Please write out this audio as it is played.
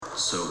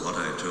So what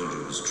I told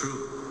you was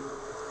true,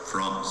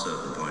 from a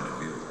certain point of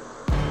view.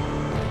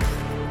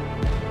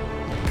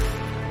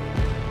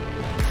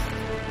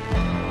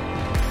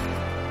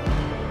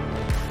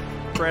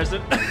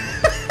 Present.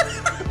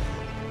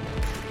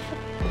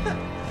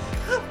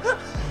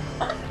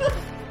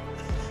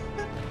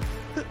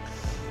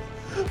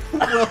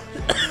 Well,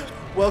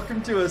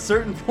 welcome to a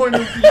certain point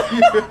of view.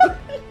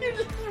 You're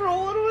just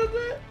rolling with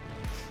it?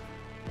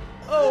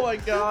 Oh my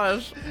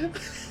gosh.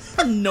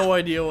 I have no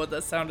idea what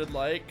that sounded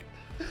like.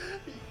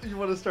 You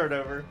want to start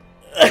over?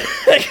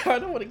 I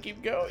kind of want to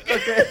keep going.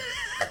 Okay.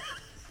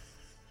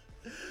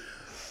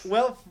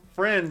 Well,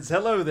 friends,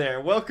 hello there.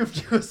 Welcome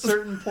to a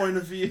certain point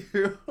of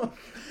view.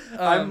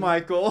 I'm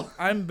Michael.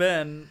 I'm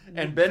Ben.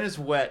 And Ben is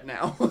wet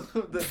now.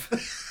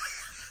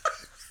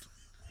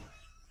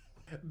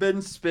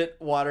 Ben spit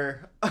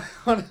water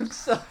on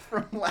himself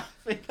from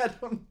laughing. I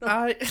don't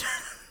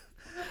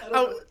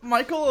know.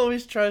 Michael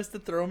always tries to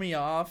throw me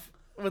off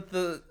with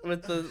the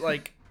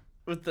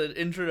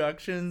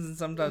introductions, and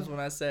sometimes when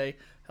I say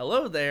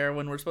hello there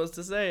when we're supposed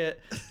to say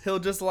it, he'll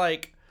just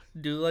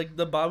do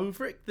the Babu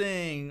Frick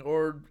thing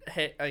or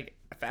hey, like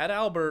Fat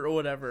Albert or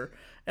whatever.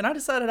 And I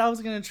decided I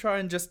was going to try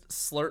and just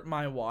slurp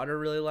my water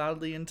really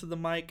loudly into the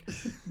mic.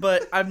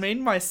 But I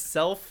made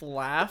myself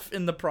laugh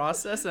in the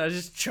process, and I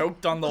just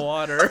choked on the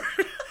water.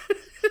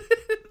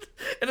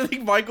 And I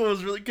think Michael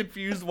was really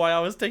confused why I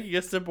was taking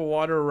a sip of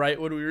water right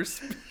when we were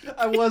speaking.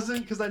 I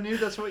wasn't, because I knew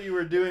that's what you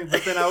were doing.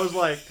 But then I was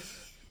like,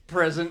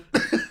 present.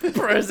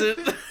 Present.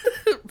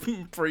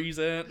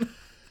 Present.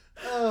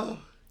 Oh,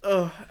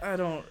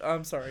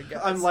 I'm sorry,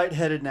 guys. I'm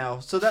lightheaded now.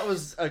 So that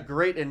was a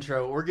great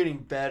intro. We're getting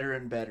better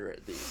and better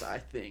at these, I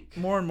think.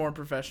 More and more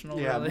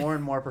professional, Yeah, really. more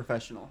and more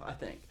professional, I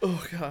think.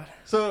 Oh, God.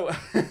 So,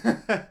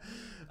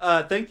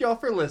 thank y'all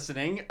for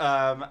listening.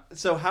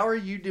 So how are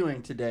you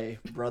doing today,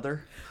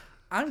 brother?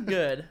 I'm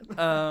good.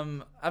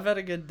 I've had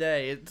a good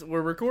day.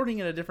 We're recording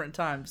at a different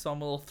time, so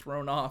I'm a little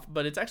thrown off.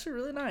 But it's actually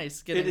really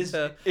nice getting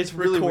to it's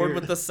really record weird.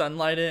 With the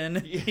sunlight in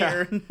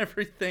here and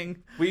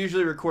everything. We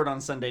usually record on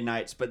Sunday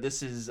nights, but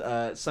this is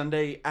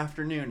Sunday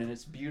afternoon, and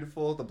it's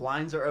beautiful. The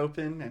blinds are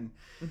open,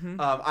 and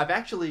I've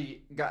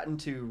actually gotten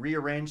to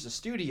rearrange the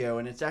studio,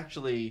 and it's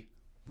actually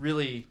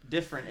really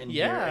different in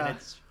here, and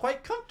it's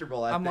quite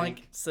comfortable. I'm think.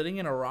 like sitting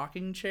in a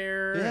rocking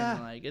chair,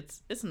 and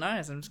it's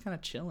nice. I'm just kind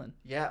of chilling.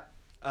 Yeah.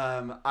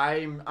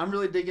 I'm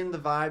really digging the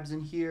vibes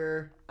in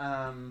here.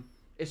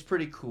 It's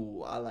pretty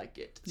cool. I like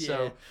it.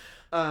 Yeah.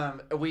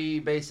 So, me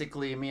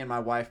and my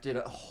wife did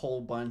a whole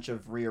bunch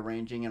of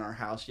rearranging in our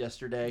house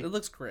yesterday. It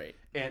looks great.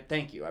 And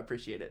thank you. I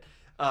appreciate it.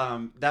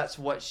 That's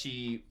what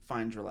she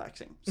finds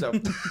relaxing. So,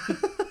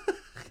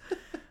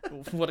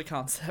 what a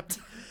concept.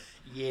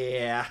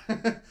 Yeah.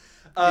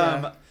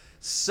 Yeah.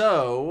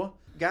 So,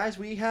 guys,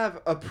 we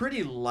have a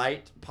pretty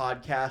light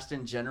podcast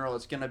in general.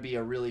 It's going to be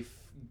a really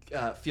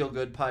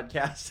feel-good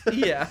podcast.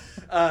 Yeah.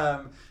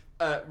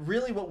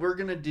 Really what we're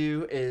going to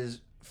do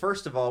is,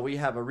 first of all, we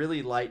have a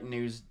really light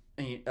news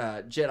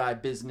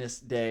Jedi business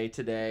day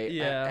today.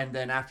 Yeah. And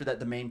then after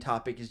that, the main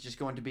topic is just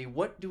going to be,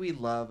 what do we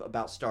love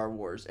about Star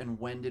Wars and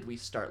when did we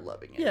start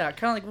loving it? Yeah,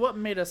 kind of like what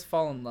made us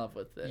fall in love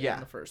with it Yeah. in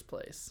the first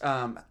place.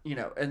 And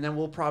then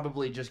we'll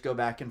probably just go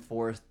back and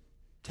forth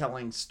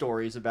telling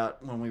stories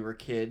about when we were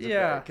kids.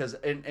 Yeah. Because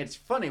it's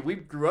funny,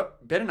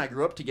 Ben and I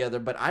grew up together,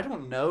 but I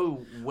don't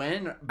know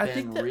when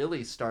Ben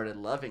really started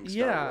loving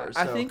Star Wars.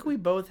 I think we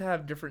both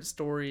have different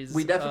stories.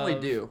 We definitely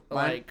do.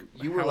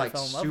 You were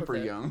super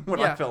young young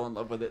when I fell in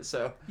love with it.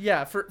 So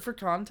yeah, for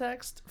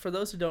context, for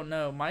those who don't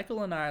know,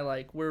 Michael and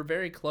I we're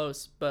very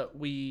close, but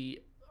we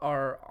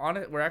are on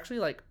it. We're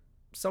actually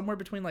somewhere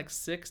between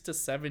 6 to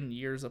 7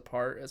 years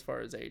apart as far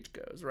as age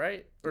goes,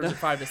 right? Or is it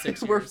 5 to 6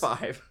 years? We're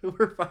 5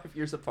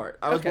 years apart.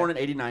 I was born in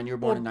 89. You were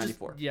born in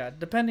 94.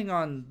 Depending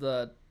on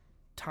the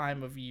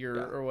time of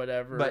year or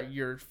whatever, but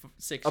you're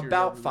 6 years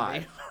about older 5.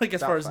 than me.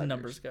 As far as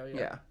numbers years. go,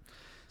 yeah.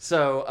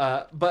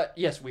 So, but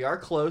yes, we are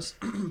close.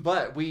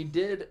 But we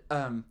did,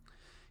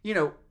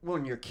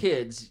 when you're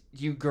kids,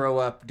 you grow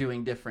up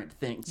doing different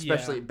things.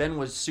 Especially Ben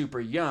was super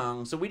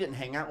young, so we didn't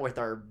hang out with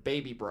our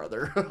baby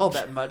brother all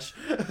that much.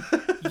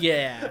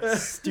 Yeah,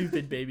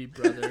 stupid baby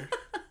brother.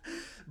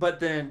 But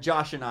then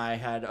Josh and I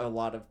had a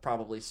lot of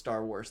probably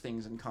Star Wars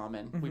things in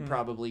common. Mm-hmm. We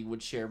probably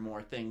would share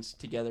more things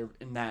together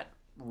in that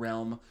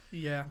realm.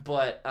 Yeah.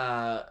 But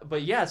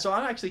yeah, so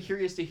I'm actually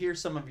curious to hear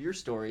some of your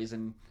stories,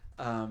 and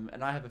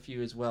I have a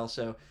few as well.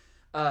 So,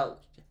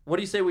 what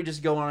do you say we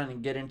just go on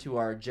and get into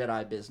our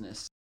Jedi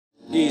business?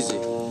 Easy.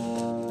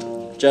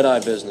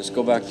 Jedi business.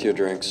 Go back to your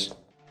drinks.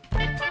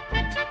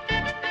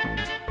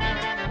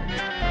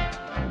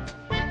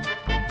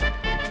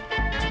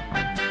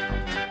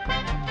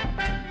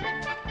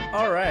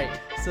 Alright,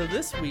 so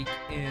this week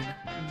in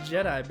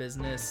Jedi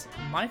business,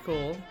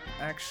 Michael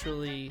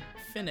actually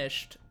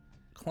finished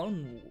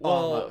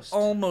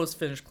almost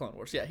finished Clone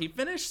Wars. Yeah, he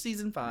finished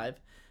season 5,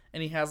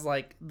 and he has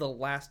like the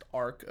last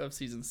arc of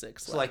season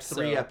 6 It's left. like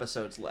 3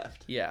 episodes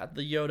left. Yeah,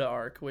 the Yoda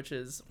arc, which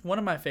is one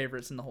of my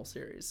favorites in the whole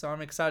series. So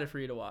I'm excited for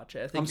you to watch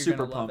it. I think I'm you're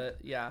super gonna love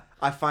pumped. it. Yeah.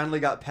 I finally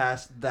got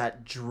past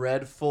that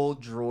dreadful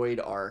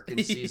droid arc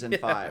in season Yeah.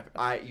 5.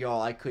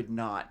 I could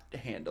not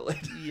handle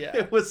it. Yeah.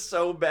 It was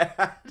so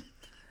bad.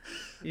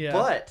 Yeah.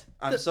 But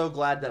I'm so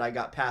glad that I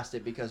got past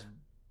it because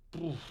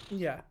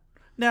Yeah.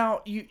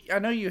 Now, I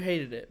know you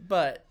hated it,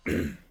 but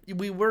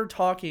we were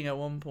talking at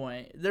one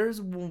point. There's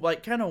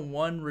like kind of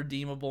one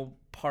redeemable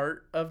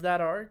part of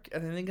that arc,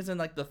 and I think it's in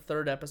like the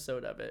 3rd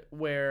episode of it,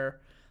 where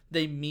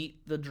they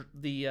meet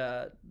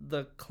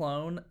the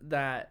clone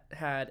that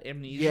had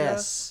amnesia.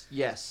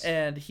 yes.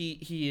 And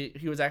he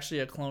was actually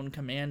a clone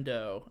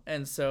commando,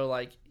 and so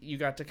like you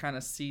got to kind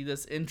of see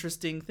this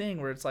interesting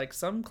thing where it's like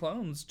some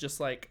clones just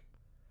like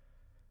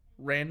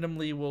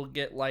randomly will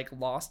get like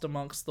lost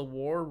amongst the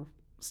war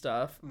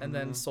stuff and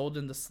then sold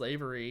into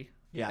slavery.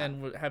 Yeah.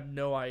 And would have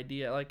no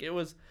idea. Like it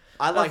was.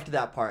 I liked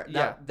that part.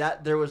 Yeah.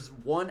 That there was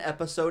one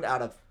episode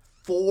out of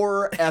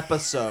 4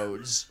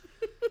 episodes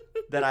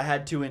that I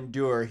had to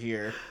endure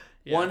here.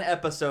 Yeah. One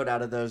episode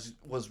out of those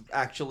was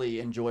actually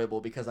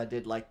enjoyable because I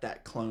did like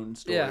that clone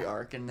story Yeah.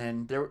 arc. And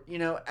then there,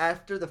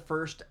 after the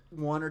first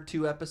 1 or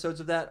 2 episodes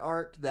of that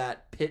arc,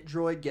 that pit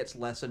droid gets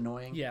less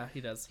annoying. Yeah,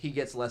 he does. He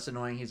gets less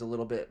annoying. He's a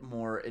little bit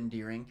more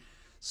endearing.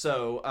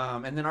 So,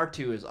 and then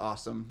R2 is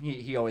awesome.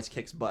 He always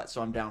kicks butt,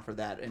 so I'm down for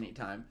that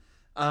anytime.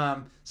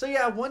 So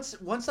yeah,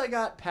 once I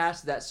got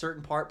past that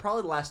certain part,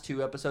 probably the last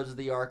 2 episodes of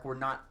the arc were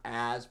not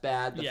as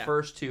bad. The Yeah.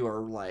 first 2 are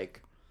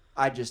like,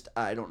 I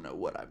don't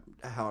know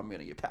how I'm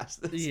gonna get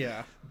past this.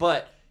 Yeah.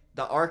 But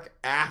the arc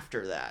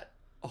after that,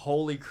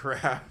 holy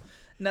crap!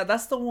 Now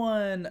that's the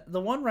one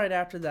right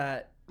after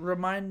that.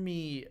 Remind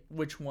me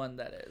which one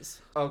that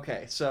is.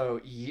 Okay, so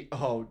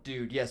oh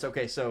dude, yes.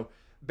 Okay, so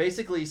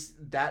basically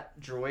that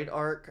droid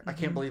arc, I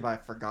can't believe I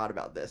forgot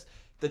about this.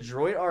 The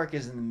droid arc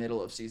is in the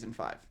middle of season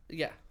 5.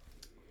 Yeah.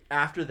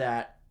 After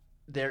that,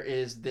 there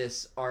is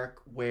this arc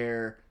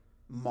where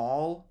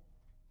Maul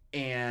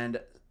and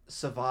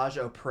Savage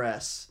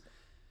Opress.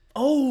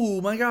 Oh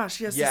my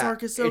gosh! Yes, this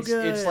arc is so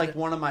good. It's like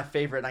one of my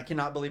favorite. And I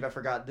cannot believe I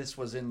forgot this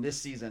was in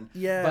this season.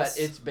 Yes.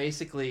 But it's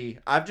basically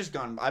I've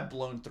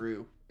blown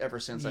through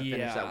ever since I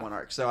finished that one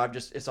arc. So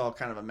it's all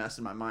kind of a mess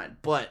in my mind.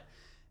 But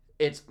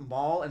it's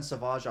Maul and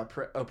Savage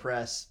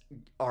Opress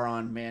are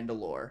on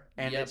Mandalore,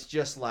 and Yep. it's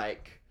just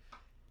like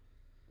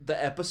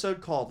the episode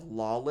called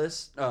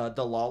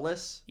The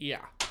Lawless.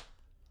 Yeah.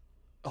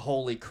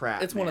 Holy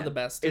crap! It's one of man. the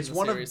best in It's the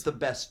one series. of the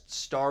best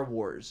Star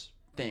Wars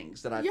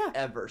things that I've Yeah.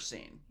 ever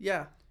seen.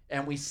 Yeah.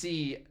 And we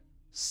see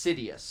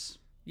Sidious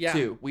Yeah.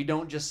 too. We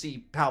don't just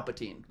see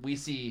Palpatine. We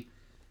see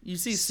You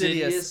see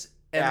Sidious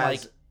and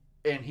and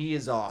and he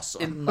is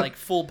awesome. in like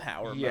full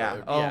power yeah.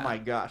 mode. Oh my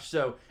gosh.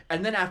 So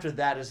and then after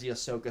that is the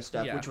Ahsoka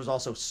stuff, Yeah. which was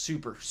also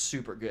super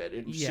super good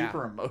and Yeah.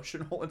 super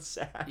emotional and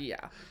sad.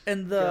 Yeah.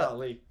 And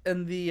Golly.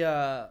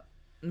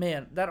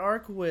 man, that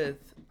arc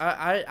with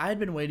I'd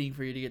been waiting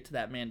for you to get to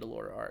that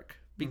Mandalore arc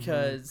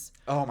because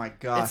Oh my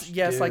gosh.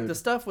 like dude. the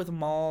stuff with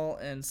Maul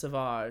and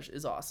Savage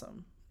is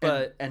awesome.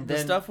 But and the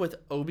then- stuff with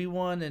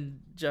Obi-Wan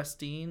and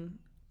Justine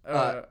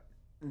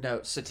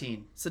no,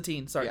 Satine.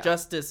 Satine, sorry, Yeah.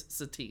 Justice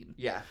Satine.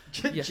 Yeah.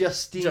 Yeah,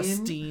 Justine.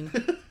 Justine.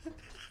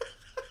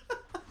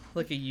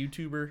 Like a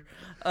YouTuber.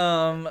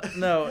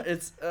 No,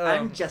 it's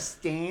I'm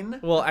Justine.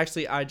 well,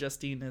 actually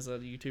iJustine is a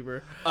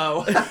YouTuber.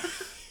 Oh.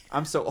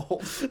 I'm so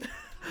old.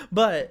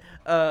 But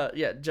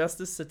yeah,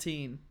 Justice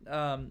Satine.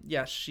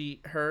 Yeah,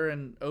 her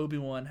and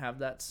Obi-Wan have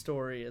that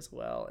story as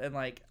well. And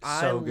like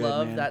I So good,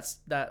 love man.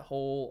 that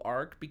whole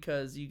arc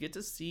because you get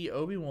to see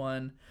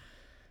Obi-Wan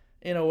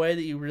in a way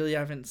that you really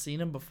haven't seen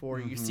him before.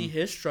 You see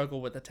his struggle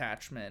with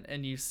attachment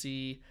and you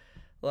see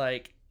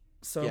like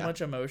so Yeah. much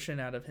emotion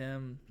out of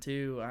him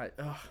too.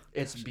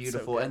 It's gosh, so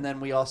beautiful. good. And then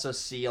we also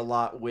see a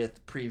lot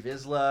with Pre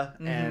Vizsla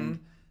and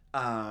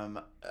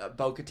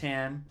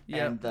Bo-Katan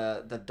Yep. and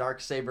the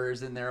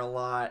Darksabers in there a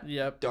lot.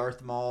 Yep.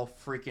 Darth Maul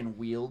freaking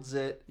wields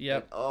it.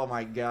 Yep. And, oh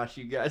my gosh,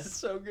 you guys, it's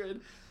so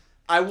good.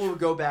 I will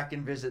go back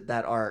and visit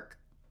that arc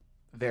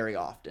very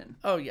often.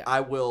 Oh yeah.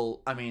 I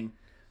will. I mean,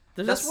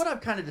 There's that's just- what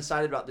I've kind of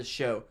decided about this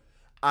show.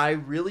 I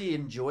really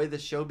enjoy the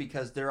show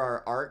because there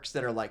are arcs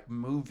that are like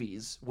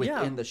movies within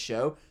Yeah. the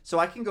show, so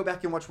I can go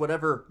back and watch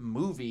whatever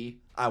movie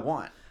I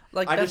want.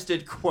 Like I that's- just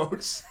did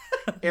quotes,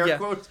 air Yeah.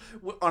 quotes,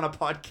 on a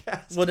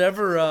podcast.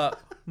 whatever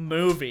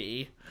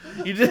movie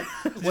you did.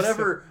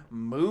 Whatever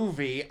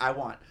movie I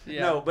want.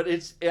 Yeah. No, but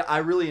I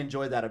really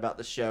enjoy that about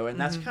the show, and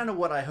that's kind of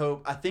what I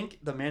hope. I think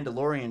The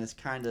Mandalorian is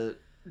kind of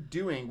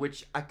doing,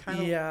 which I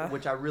kind of, Yeah.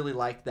 which I really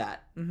like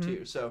that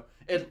too. So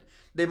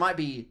they might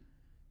be,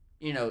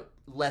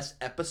 less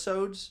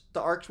episodes the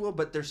arcs will,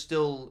 but they're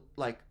still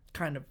like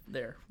kind of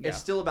there. Yeah. it's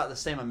still about the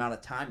same amount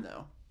of time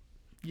though.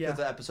 Yeah. Because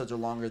the episodes are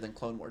longer than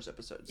Clone Wars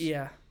episodes.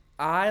 Yeah.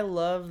 I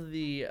love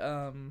the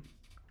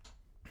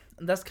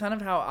that's kind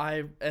of how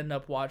I end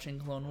up watching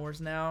Clone Wars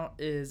now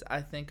is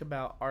I think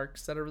about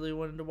arcs that I really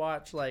wanted to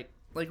watch. Like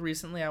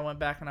recently I went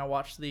back and I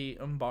watched the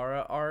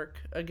Umbara arc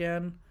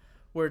again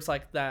where it's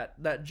like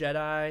that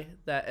Jedi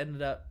that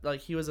ended up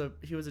like he was a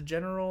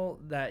general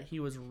that he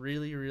was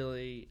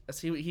really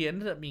he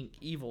ended up being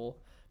evil,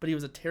 but he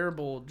was a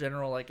terrible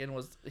general, like, and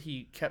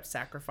he kept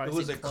sacrificing. It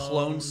was a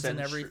clones and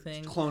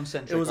everything.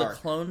 Clone-centric It was arc. a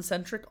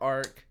clone-centric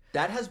arc.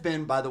 That has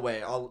been, by the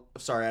way,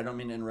 sorry, I don't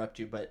mean to interrupt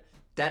you, but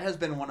that has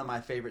been one of my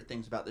favorite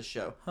things about the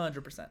show.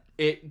 100%.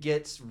 It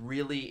gets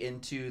really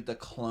into the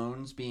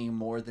clones being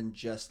more than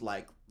just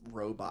like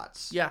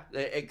robots. Yeah.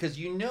 Because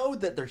you know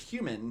that they're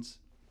humans,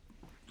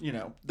 you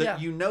know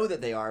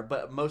that they are,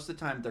 but most of the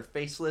time they're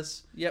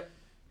faceless. Yep.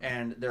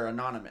 And they're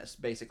anonymous,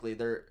 basically.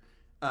 They're,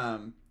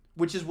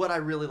 which is what I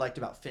really liked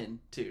about Finn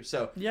too.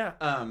 So yeah.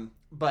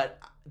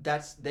 But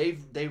they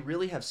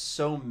really have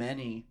so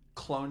many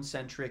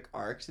clone-centric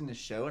arcs in the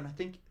show, and I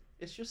think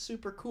it's just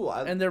super cool.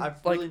 And they're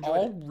I've really like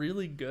all it.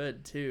 really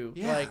good too.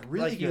 Yeah, like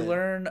really you good.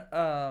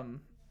 learn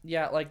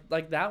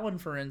like that one,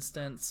 for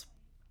instance,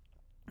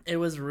 it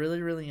was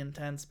really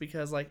intense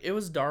because like it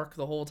was dark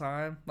the whole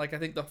time. Like I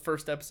think the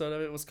first episode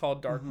of it was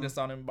called Darkness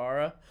on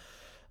Umbara.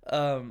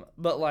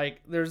 But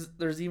like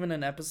there's even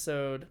an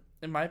episode,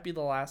 it might be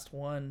the last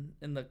one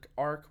in the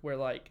arc, where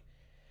like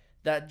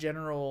that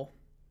general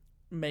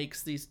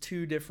makes these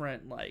two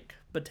different like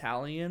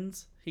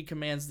battalions. He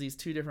commands these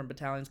two different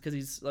battalions because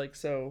he's like,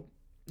 so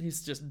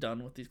he's just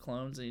done with these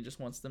clones and he just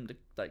wants them to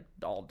like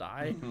all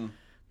die. Mm-hmm.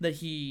 That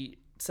he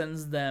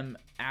sends them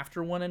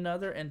after one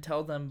another and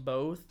tells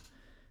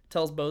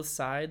both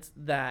sides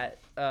that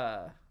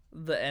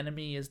the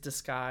enemy is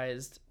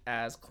disguised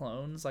as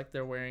clones, like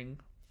they're wearing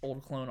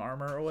old clone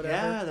armor or whatever.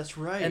 Yeah, that's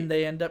right. And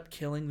they end up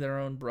killing their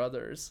own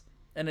brothers.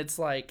 And it's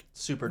like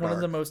super one dark.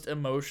 of the most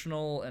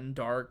emotional and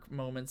dark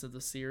moments of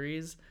the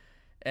series.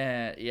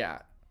 And yeah,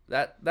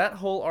 that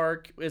whole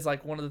arc is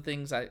like one of the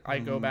things I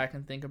go back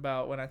and think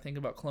about when I think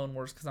about Clone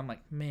Wars, because I'm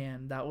like,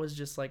 man, that was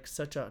just like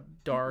such a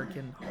dark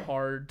and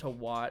hard to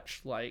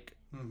watch like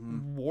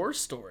war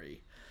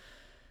story.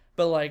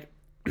 But like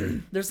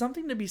there's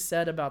something to be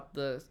said about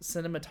the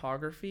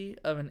cinematography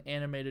of an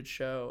animated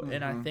show,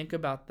 and I think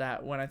about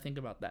that when I think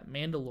about that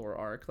Mandalore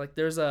arc. Like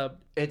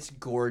it's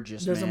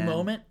gorgeous. There's man. a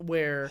moment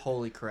where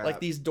holy crap, like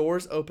these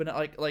doors open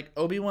up, like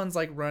Obi-Wan's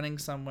like running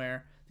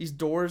somewhere. These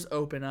doors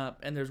open up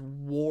and there's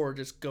war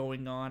just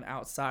going on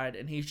outside,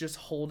 and he's just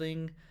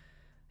holding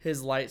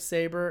his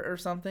lightsaber or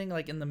something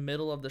like in the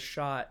middle of the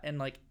shot, and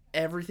like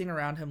everything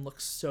around him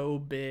looks so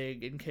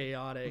big and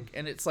chaotic,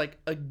 and it's like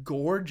a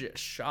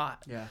gorgeous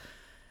shot. Yeah.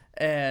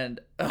 And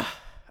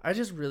I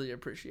just really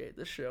appreciate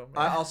this show,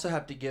 man. I also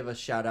have to give a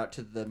shout out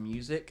to the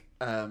music.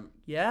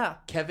 Yeah.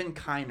 Kevin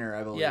Kiner,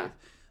 I believe.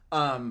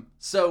 Yeah.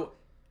 So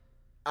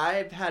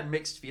I've had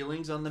mixed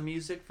feelings on the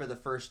music for the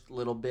first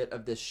little bit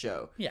of this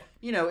show. Yeah.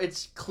 You know,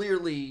 it's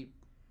clearly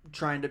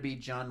trying to be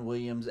John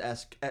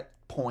Williams-esque at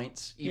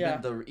points.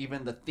 Even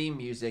the theme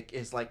music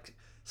is like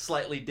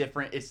slightly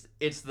different.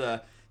 It's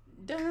the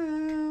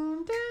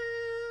down,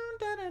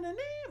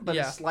 but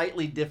it's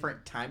slightly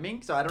different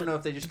timing. So I don't know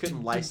if they just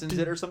couldn't license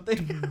it or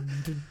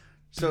something.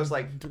 So it's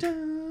like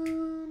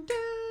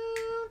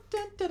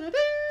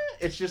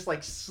it's just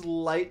like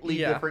slightly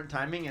different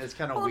timing, and it's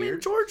kind of weird. I mean,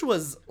 George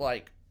was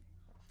like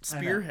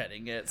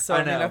spearheading it, so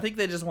I mean, I think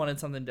they just wanted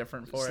something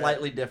different for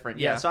slightly different.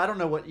 Yeah. So I don't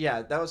know what.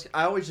 Yeah, that was.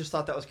 I always just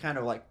thought that was kind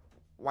of like,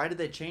 why did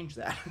they change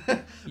that?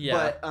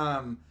 Yeah.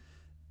 But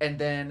and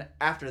then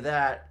after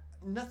that,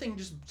 nothing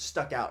just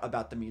stuck out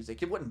about the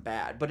music. It wasn't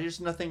bad, but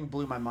nothing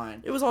blew my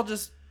mind. It was all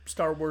just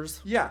Star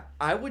Wars. Yeah,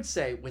 I would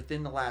say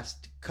within the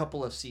last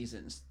couple of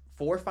seasons,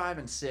 4, 5,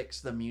 and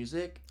 6, the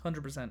music.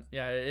 100%.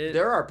 Yeah.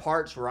 There are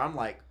parts where I'm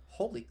like,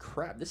 holy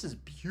crap, this is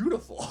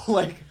beautiful.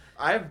 Like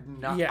I have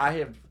not.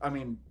 Yeah. I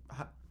mean,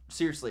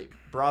 seriously,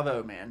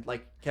 bravo, man.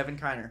 Like Kevin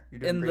Kiner, you're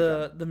doing And a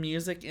great job. the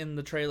music in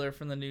the trailer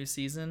from the new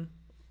season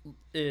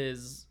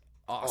is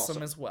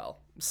awesome as well.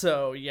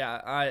 So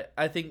yeah,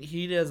 I think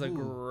he does a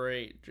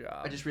great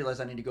job. I just realized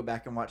I need to go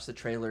back and watch the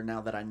trailer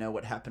now that I know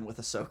what happened with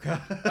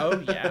Ahsoka. Oh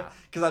yeah,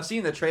 because I've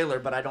seen the trailer,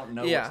 but I don't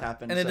know what's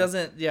happened. And it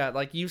doesn't. Yeah,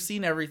 like you've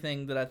seen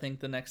everything that I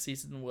think the next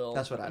season will.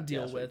 That's what I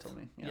deal that's what with. you told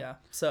me. Yeah.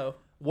 So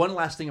one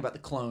last thing about the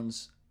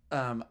clones,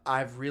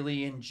 I've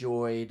really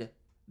enjoyed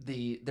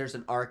there's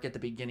an arc at the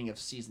beginning of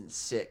season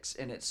 6,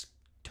 and it's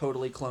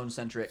totally clone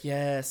centric.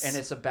 Yes, and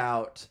it's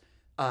about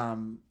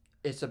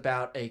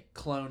a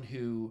clone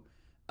who.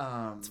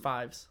 It's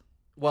Fives.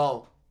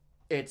 Well,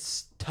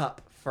 it's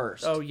Tup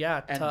first. Oh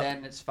yeah, and Tup.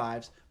 then it's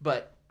Fives.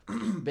 But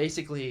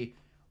basically,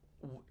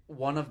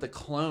 one of the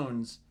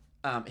clones,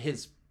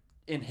 his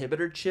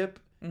inhibitor chip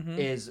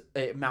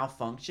it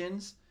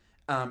malfunctions,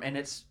 and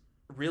it's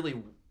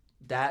really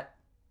that.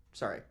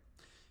 Sorry,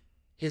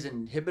 his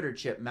inhibitor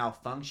chip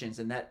malfunctions,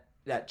 and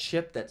that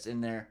chip that's in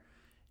there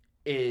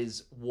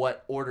is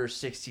what Order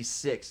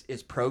 66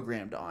 is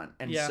programmed on,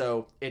 and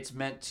so it's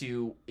meant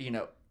to,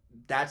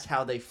 that's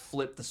how they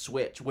flip the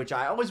switch, which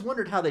I always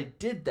wondered how they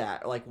did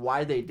that, like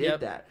why they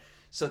did that.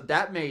 So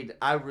that made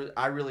I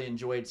really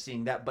enjoyed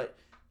seeing that. But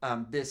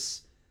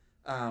this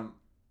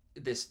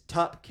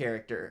Tup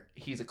character,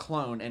 he's a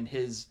clone, and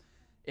his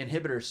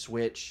inhibitor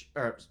switch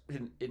or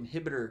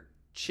inhibitor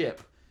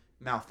chip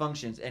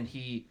malfunctions, and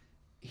he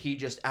he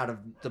just out of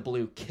the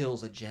blue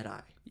kills a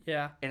Jedi.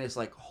 Yeah. And it's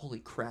like, holy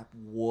crap,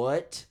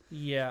 what?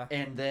 Yeah.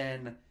 And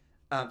then,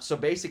 so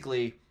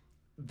basically,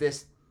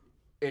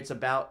 it's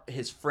about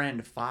his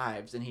friend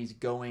Fives, and he's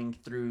going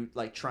through,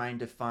 like, trying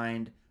to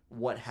find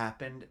what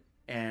happened,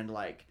 and,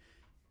 like,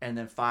 and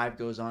then Fives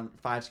goes on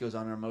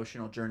an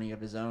emotional journey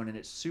of his own, and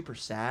it's super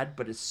sad,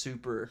 but it's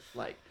super,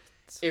 like,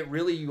 it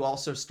really, you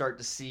also start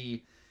to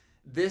see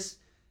this,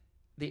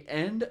 the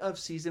end of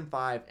season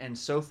 5, and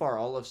so far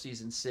all of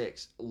season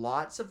 6,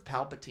 lots of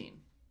Palpatine.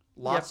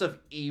 Lots of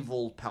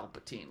evil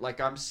Palpatine. Like,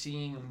 I'm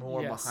seeing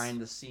more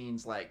behind the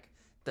scenes, like,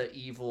 the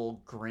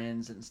evil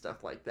grins and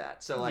stuff like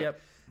that. So, like,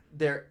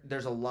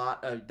 there's a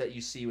lot that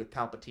you see with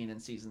Palpatine in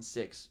season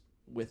 6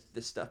 with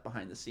this stuff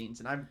behind the scenes.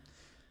 And I'm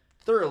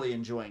thoroughly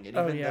enjoying it,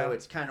 even though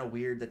it's kind of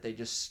weird that they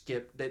just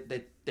skip,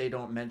 they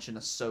don't mention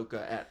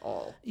Ahsoka at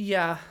all.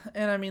 Yeah,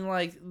 and I mean,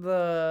 like,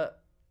 I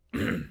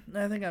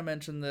think I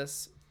mentioned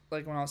this,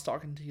 like, when I was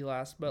talking to you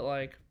last, but,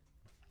 like,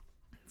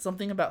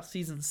 something about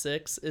season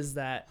 6 is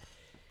that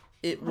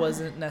it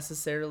wasn't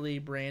necessarily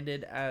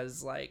branded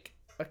as, like,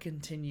 a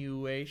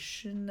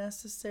continuation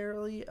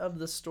necessarily of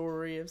the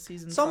story of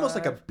season 5. It's almost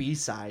like a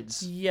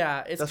B-sides.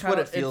 Yeah, that's what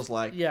it feels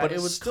like. Yeah, but it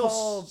was still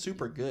called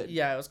super good.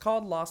 Yeah, it was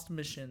called Lost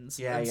Missions.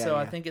 Yeah, and yeah, so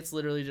yeah. I think it's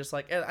literally just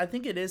like, I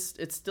think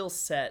it's still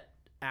set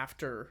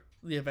after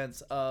the events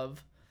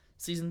of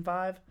season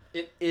 5.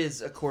 It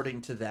is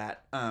according to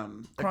that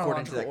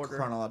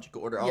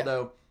chronological order. Yeah.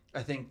 Although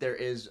I think there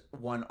is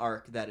one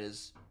arc that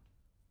is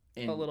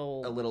A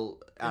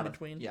little out in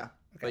between? Yeah. Okay.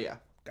 But yeah.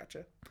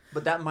 Gotcha.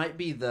 But that might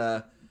be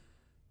the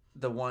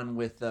one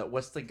with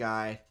what's the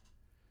guy?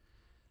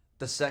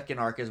 The second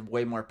arc is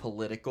way more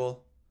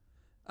political.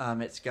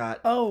 It's got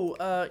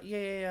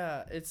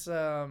yeah. It's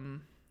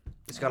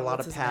got a lot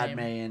of Padme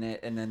in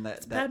it, and then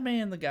that Padme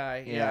and the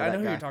guy. Yeah, I know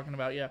who you're talking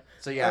about. Yeah.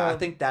 So yeah, I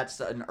think that's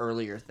an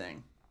earlier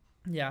thing.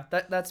 Yeah,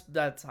 that's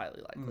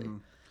highly likely. Mm-hmm.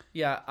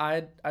 Yeah,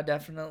 I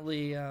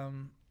definitely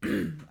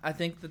I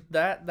think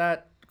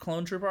that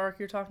clone trooper arc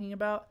you're talking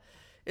about,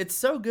 it's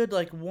so good,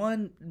 like,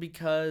 one,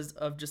 because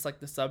of just,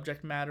 like, the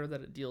subject matter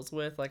that it deals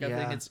with. Like, I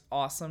think it's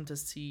awesome to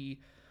see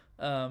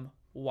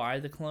why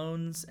the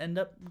clones end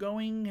up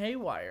going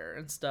haywire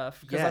and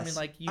stuff. Because, I mean,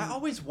 like, I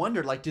always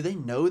wondered, like, do they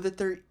know that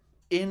they're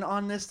in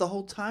on this the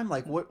whole time?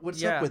 Like,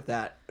 what's up with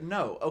that?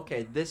 No.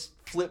 Okay, this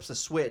flips a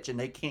switch, and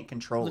they can't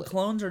control it. The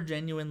clones are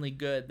genuinely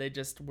good. They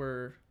just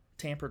were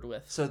tampered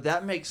with. So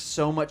that makes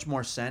so much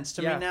more sense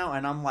to me now,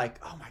 and I'm like,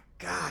 oh my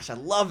gosh, I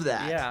love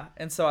that. Yeah,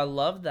 and so I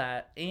love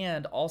that,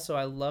 and also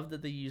I love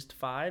that they used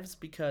Fives,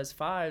 because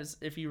Fives,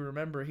 if you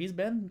remember, he's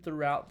been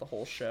throughout the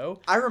whole show.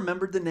 I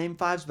remembered the name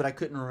Fives, but I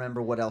couldn't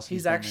remember what else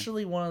He's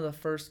actually one of the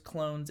first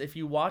clones, if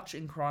you watch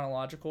in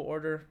chronological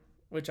order,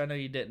 which I know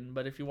you didn't,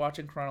 but if you watch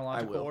in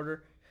chronological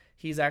order,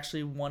 he's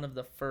actually one of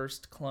the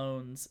first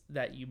clones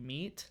that you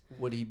meet.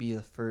 Would he be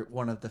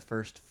one of the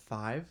first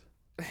 5?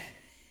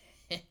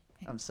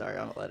 I'm sorry,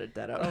 I'll edit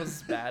that out. That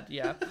was bad,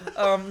 yeah.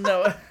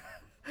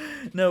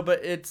 No,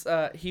 but it's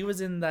he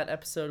was in that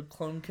episode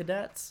Clone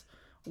Cadets,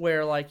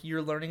 where, like,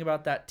 you're learning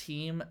about that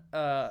team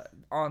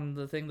on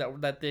the thing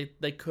that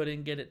they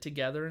couldn't get it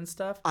together and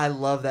stuff. I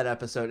love that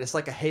episode. It's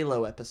like a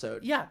Halo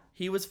episode. Yeah,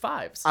 he was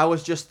Fives. I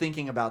was just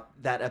thinking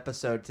about that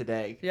episode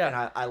today. Yeah,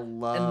 and I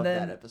love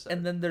that episode.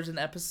 And then there's an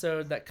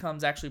episode that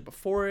comes actually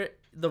before it.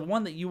 The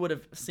one that you would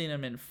have seen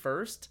him in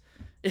first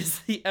is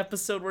the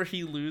episode where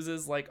he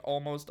loses, like,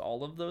 almost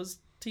all of those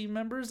team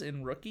members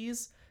in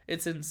Rookies.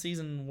 It's in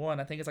season 1.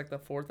 I think it's like the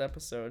 4th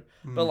episode.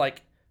 But,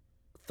 like,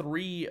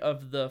 3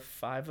 of the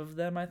 5 of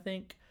them, I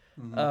think,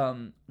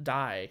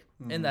 die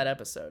in that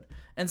episode.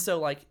 And so,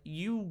 like,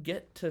 you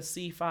get to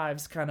see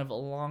Fives kind of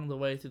along the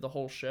way through the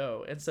whole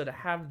show. And so to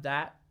have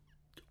that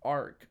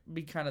arc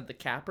be kind of the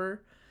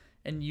capper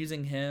and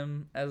using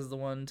him as the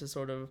one to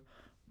sort of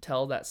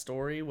tell that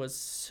story was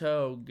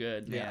so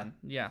good, man.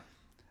 Yeah.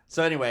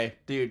 So anyway,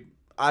 dude,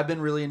 I've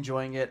been really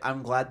enjoying it.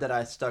 I'm glad that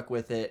I stuck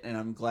with it, and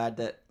I'm glad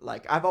that,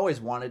 like, I've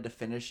always wanted to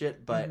finish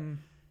it, but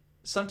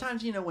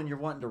sometimes, you know, when you're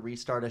wanting to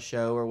restart a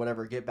show or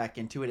whatever, get back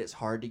into it, it's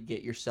hard to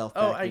get yourself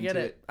back into it. Oh, I get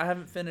it. I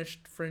haven't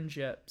finished Fringe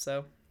yet,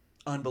 so.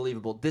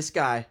 Unbelievable. This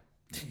guy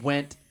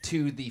went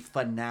to the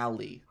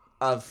finale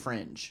of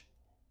Fringe.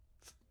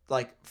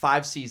 Like,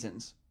 5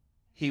 seasons.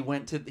 He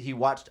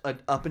watched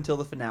up until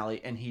the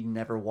finale, and he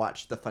never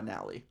watched the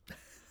finale.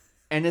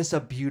 And it's a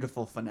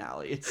beautiful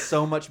finale. It's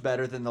so much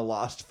better than the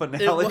Lost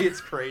finale.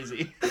 It's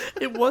crazy.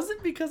 It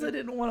wasn't because I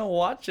didn't want to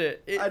watch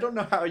it. I don't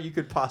know how you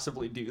could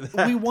possibly do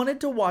that. We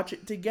wanted to watch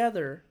it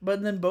together,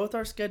 but then both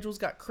our schedules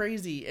got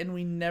crazy, and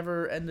we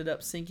never ended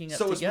up syncing up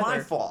so together. it's my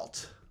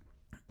fault.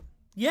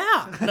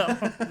 Yeah. No.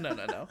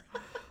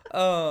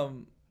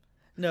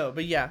 No,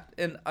 but yeah,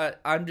 and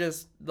I'm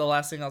just, the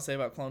last thing I'll say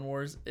about Clone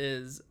Wars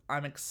is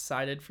I'm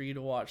excited for you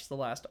to watch the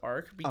last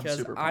arc,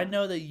 because I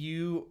know that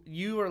you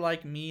are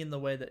like me in the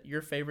way that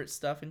your favorite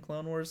stuff in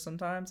Clone Wars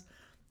sometimes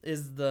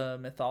is the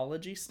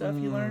mythology stuff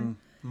you learn.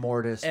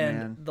 Mortis, and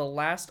man. The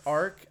last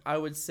arc, I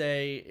would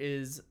say,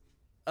 is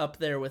up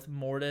there with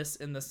Mortis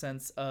in the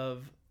sense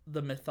of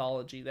the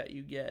mythology that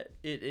you get.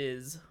 It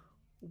is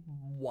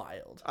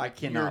wild. I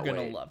cannot You're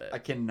gonna wait. love it. I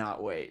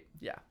cannot wait.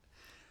 Yeah.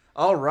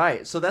 All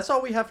right, so that's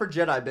all we have for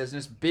Jedi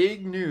business.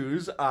 Big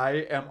news.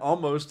 I am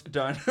almost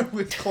done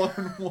with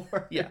Clone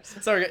Wars. Yeah.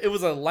 Sorry, it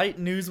was a light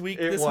news week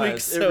It this was. week,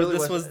 It so really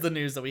this was. was the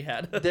news that we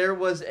had. There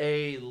was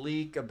a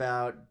leak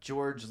about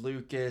George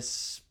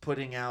Lucas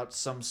putting out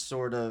some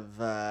sort of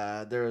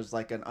there was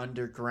like an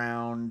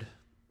underground,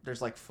 there's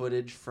like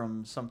footage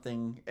from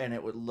something, and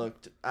it would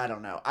looked, I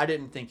don't know, I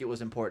didn't think it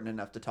was important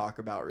enough to talk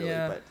about really,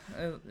 yeah. but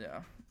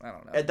Yeah. I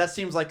don't know. that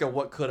seems like a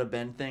what could have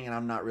been thing, and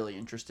I'm not really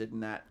interested in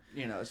that,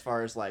 as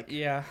far as like,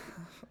 Yeah.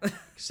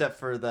 except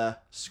for the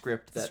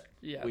script that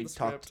Yeah, we the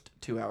talked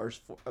script. 2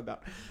 hours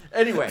about.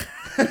 Anyway,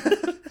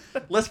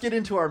 let's get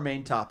into our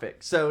main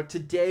topic. So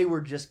today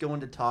we're just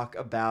going to talk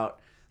about,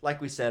 like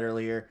we said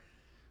earlier,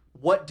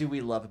 what do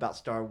we love about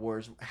Star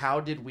Wars? How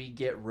did we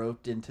get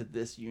roped into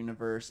this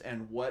universe,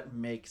 and what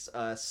makes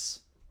us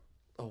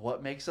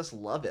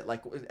love it?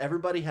 Like,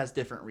 everybody has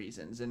different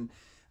reasons, and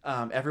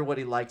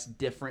everybody likes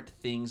different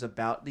things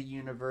about the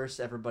universe.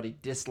 Everybody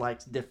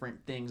dislikes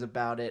different things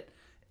about it,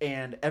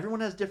 and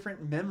everyone has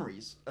different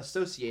memories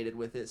associated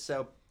with it.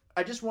 So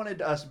I just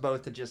wanted us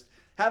both to just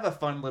have a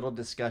fun little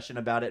discussion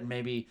about it, and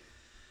maybe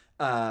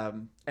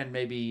kind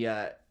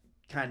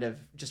of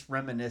just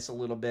reminisce a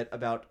little bit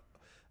about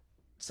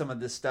some of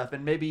this stuff.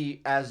 And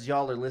maybe as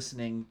y'all are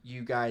listening,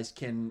 you guys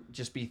can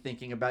just be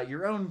thinking about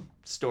your own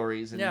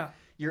stories and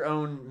your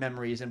own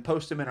memories, and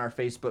post them in our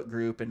Facebook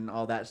group and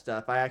all that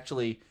stuff. I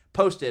actually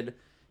posted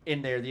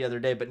in there the other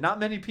day, but not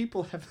many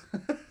people have.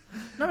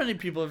 Not many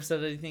people have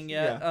said anything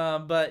yet. Yeah.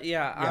 But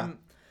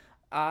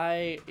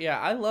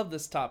I love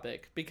this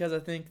topic because I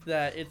think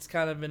that it's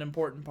kind of an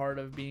important part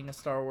of being a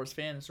Star Wars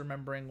fan, is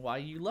remembering why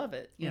you love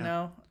it. You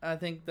know, I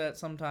think that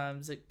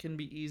sometimes it can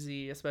be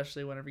easy,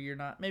 especially whenever you're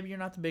not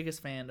the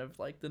biggest fan of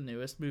like the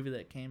newest movie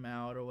that came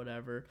out or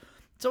whatever.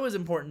 It's always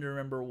important to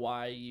remember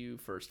why you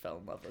first fell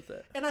in love with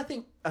it. And I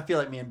feel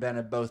like me and Ben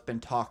have both been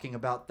talking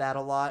about that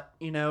a lot,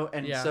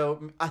 and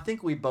so I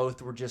think we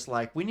both were just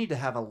like, we need to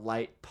have a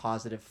light,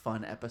 positive,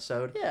 fun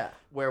episode. Yeah.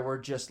 Where we're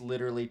just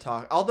literally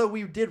talking. Although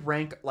we did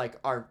rank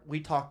we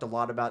talked a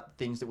lot about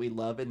things that we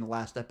love in the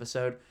last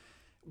episode.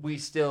 I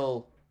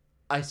still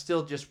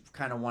just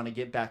kind of want to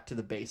get back to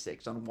the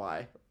basics on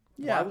why.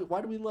 Yeah.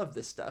 Why do we love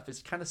this stuff?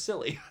 It's kind of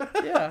silly.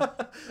 Yeah.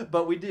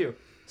 But we do.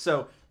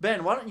 So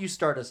Ben, why don't you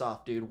start us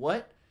off, dude?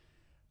 What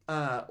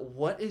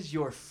is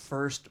your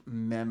first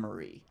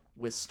memory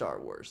with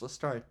Star Wars? Let's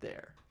start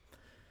there.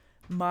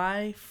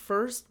 My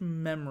first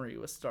memory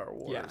with Star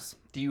Wars. Yeah.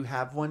 Do you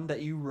have one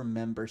that you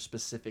remember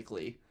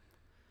specifically?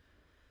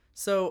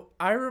 So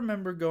I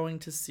remember going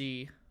to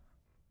see.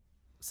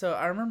 So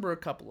I remember a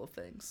couple of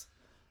things.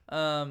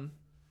 I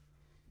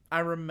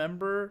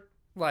remember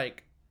I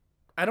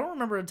don't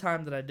remember a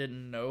time that I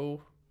didn't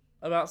know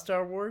about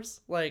Star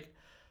Wars.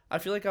 I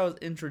feel like I was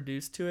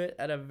introduced to it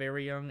at a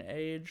very young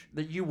age.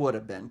 That you would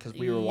have been, because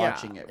we were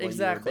watching it when you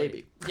were a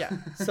baby. Yeah.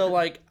 So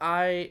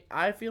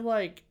I feel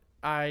like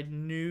I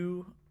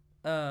knew.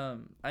 I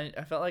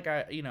felt like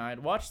I'd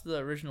watched the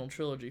original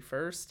trilogy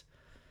first,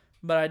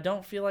 but I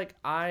don't feel like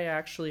I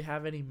actually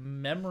have any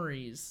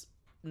memories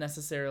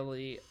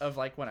necessarily of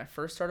when I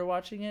first started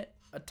watching it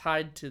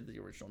tied to the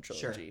original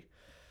trilogy. Sure.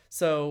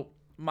 So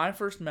my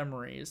first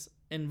memories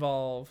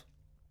involve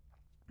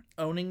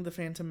owning the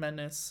Phantom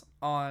Menace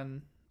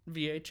on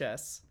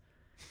VHS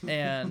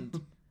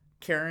and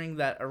carrying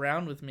that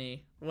around with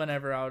me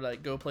whenever I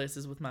would go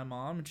places with my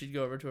mom, and she'd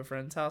go over to a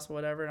friend's house or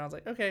whatever, and I was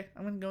like, okay,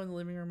 I'm gonna go in the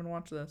living room and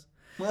watch this.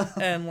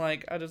 And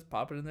I just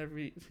pop it in their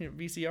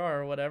VCR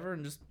or whatever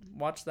and just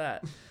watch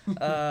that.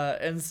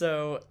 And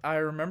so I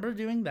remember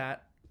doing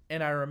that,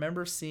 and I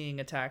remember seeing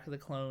Attack of the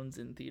Clones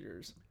in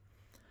theaters.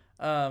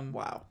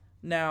 Wow.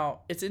 Now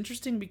it's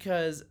interesting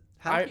because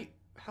How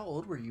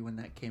old were you when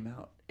that came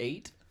out?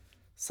 8?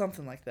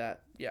 Something like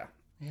that. Yeah.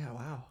 Yeah,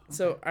 wow. Okay.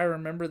 So I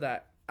remember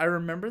that. I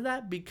remember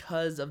that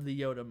because of the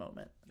Yoda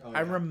moment. Oh,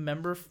 I yeah.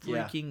 remember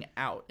freaking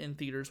out in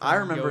theaters when I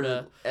remember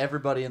Yoda...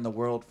 everybody in the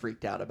world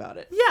freaked out about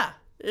it. Yeah.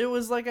 It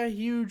was a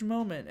huge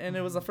moment, and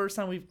it was the first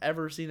time we've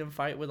ever seen him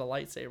fight with a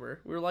lightsaber.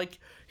 We were like,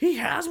 he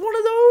has one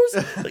of those?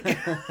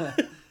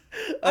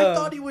 I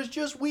thought he was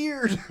just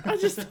weird. I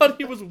just thought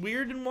he was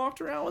weird and walked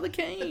around with a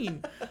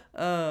cane.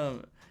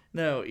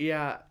 No,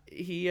 yeah.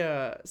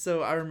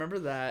 So I remember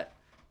that,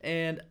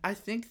 and I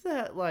think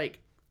that,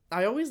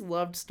 I always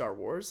loved Star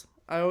Wars.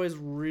 I always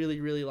really,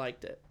 really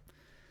liked it.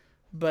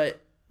 But,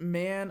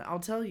 man, I'll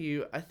tell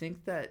you, I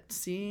think that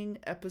seeing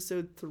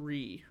Episode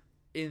 3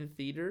 in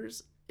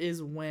theaters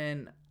is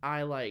when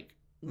I,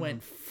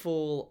 went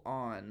full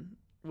on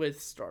with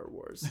Star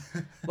Wars.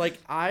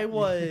 I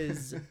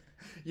was...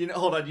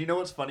 Hold on. You know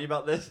what's funny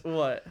about this?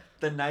 What?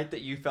 The night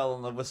that you fell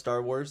in love with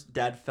Star Wars,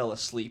 Dad fell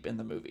asleep in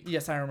the movie.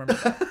 Yes, I remember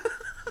that.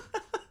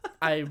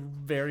 I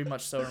very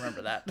much so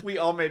remember that. We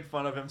all made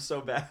fun of him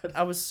so bad.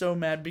 I was so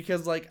mad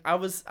because I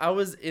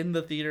was in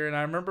the theater, and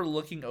I remember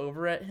looking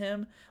over at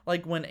him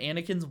when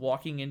Anakin's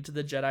walking into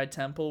the Jedi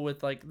Temple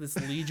with this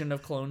legion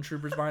of clone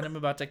troopers behind him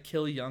about to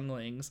kill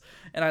younglings,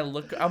 and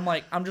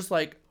I'm just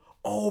like,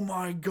 oh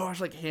my gosh,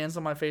 like hands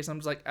on my face. I'm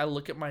just like, I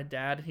look at my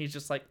dad and he's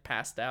just like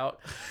passed out.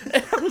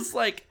 And I was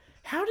like,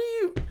 how do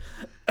you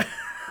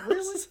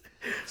Really?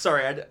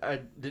 Sorry, I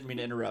didn't mean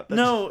to interrupt.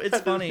 No, I it's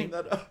had to funny. bring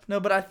that up. No,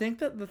 but I think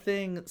that the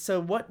thing, so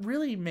what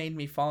really made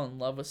me fall in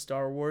love with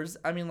Star Wars,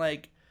 I mean,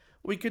 like,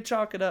 we could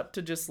chalk it up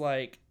to just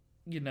like,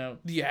 you know,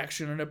 the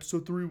action in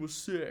episode 3 was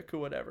sick or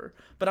whatever.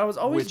 But I was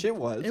always Which it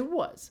was. It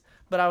was.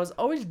 But I was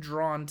always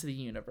drawn to the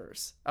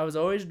universe. I was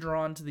always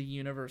drawn to the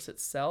universe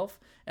itself,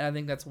 and I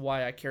think that's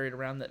why I carried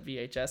around that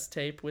VHS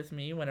tape with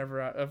me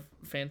whenever of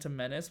Phantom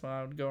Menace when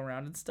I would go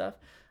around and stuff.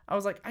 I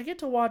was like, I get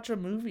to watch a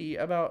movie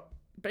about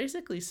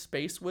basically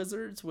space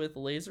wizards with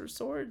laser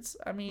swords.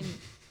 I mean,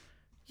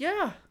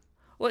 yeah.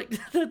 Like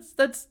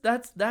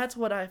that's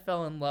what I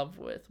fell in love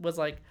with. Was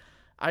like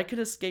I could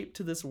escape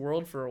to this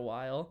world for a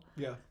while.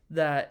 Yeah.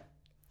 That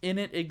in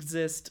it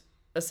exist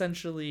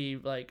essentially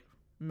like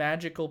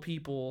magical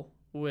people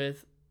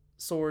with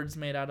swords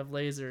made out of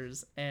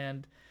lasers,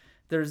 and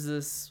there's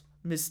this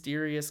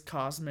mysterious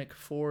cosmic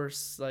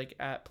force like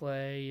at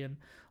play, and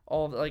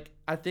all like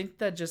I think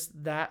that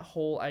just that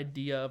whole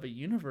idea of a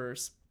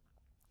universe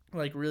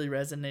like really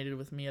resonated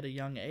with me at a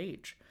young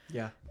age.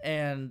 Yeah.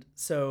 And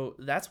so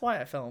that's why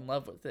I fell in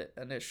love with it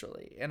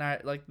initially. And I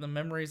like the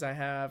memories I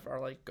have are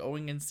like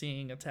going and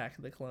seeing Attack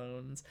of the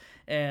Clones,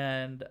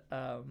 and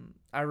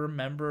I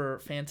remember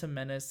Phantom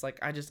Menace. Like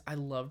I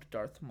loved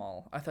Darth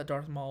Maul. I thought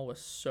Darth Maul was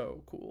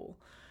so cool.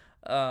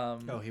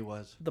 Oh, he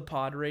was. The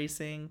pod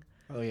racing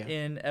Oh yeah.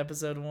 in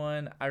episode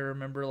 1, I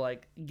remember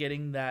like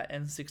getting that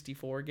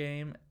N64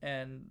 game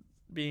and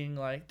being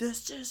like,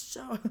 this is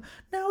so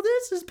now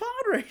this is pod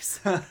race.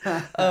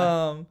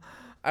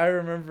 I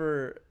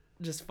remember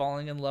just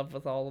falling in love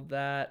with all of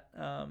that.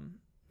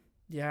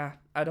 Yeah,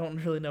 I don't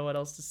really know what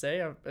else to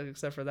say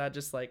except for that.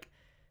 Just like,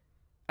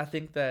 I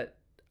think that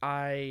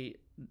I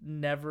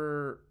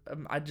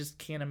just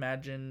can't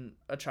imagine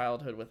a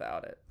childhood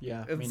without it.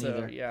 Yeah, And me so,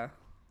 neither. yeah.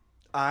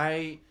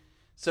 My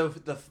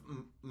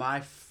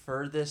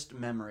furthest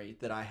memory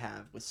that I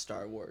have with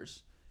Star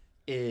Wars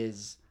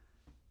is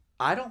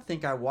I don't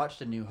think I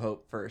watched A New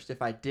Hope first.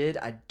 If I did,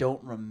 I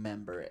don't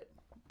remember it.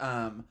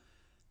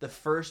 The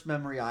first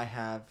memory I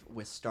have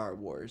with Star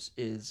Wars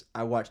is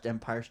I watched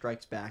Empire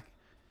Strikes Back.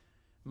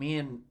 Me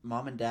and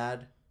Mom and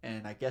Dad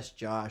and I guess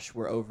Josh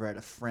were over at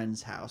a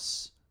friend's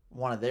house,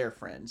 one of their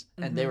friends,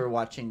 and they were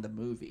watching the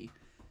movie.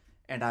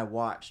 And I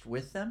watched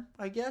with them,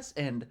 I guess,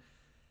 and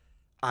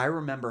I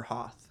remember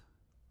Hoth.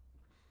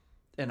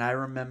 And I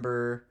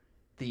remember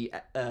the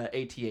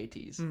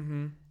AT-ATs.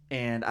 Mm-hmm.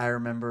 And I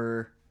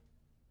remember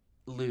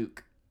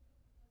Luke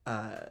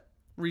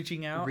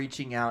Reaching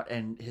out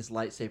and his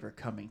lightsaber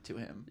coming to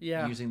him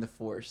using the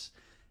Force.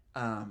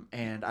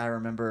 And I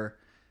remember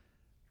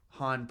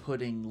Han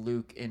putting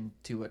Luke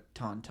into a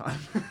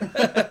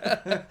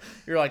tauntaun.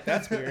 You're like,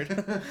 that's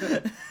weird.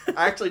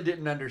 I actually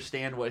didn't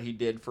understand what he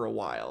did for a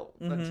while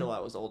until I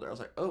was older. I was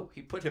like, oh,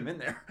 he put him in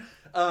there.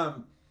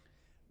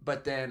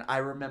 But then I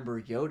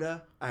remember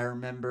Yoda. I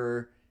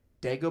remember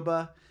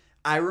Dagobah.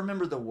 I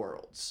remember the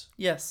worlds.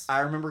 Yes.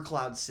 I remember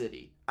Cloud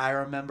City. I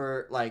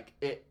remember, like,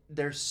 it.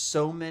 There's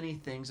so many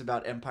things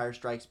about Empire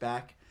Strikes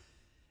Back.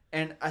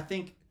 And I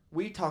think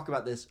we talk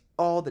about this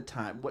all the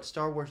time. What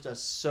Star Wars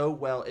does so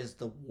well is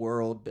the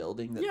world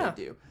building that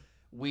they do.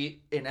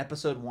 In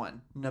episode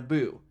 1,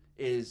 Naboo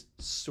is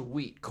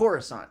sweet.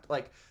 Coruscant,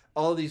 like,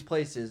 all of these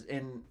places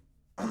in,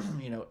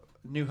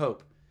 New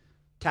Hope,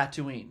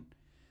 Tatooine.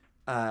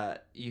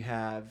 You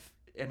have,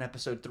 in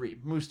episode 3,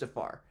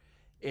 Mustafar.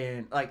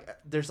 And like,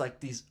 there's like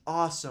these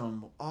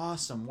awesome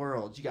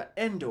worlds. You got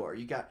Endor,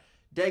 you got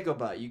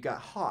Dagobah, you got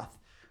Hoth.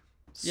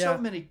 So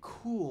many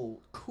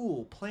cool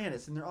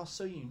planets, and they're all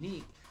so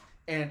unique.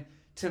 And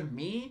to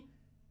me,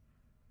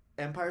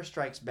 Empire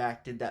Strikes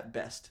Back did that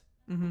best.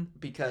 Mm-hmm.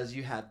 Because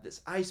you have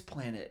this ice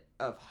planet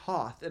of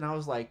Hoth, and I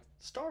was like,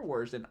 Star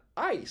Wars and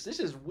ice. This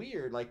is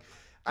weird. Like,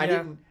 I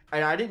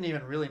didn't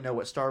even really know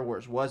what Star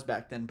Wars was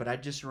back then, but I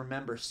just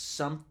remember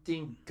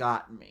something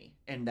got me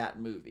in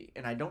that movie,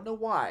 and I don't know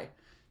why.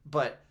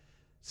 But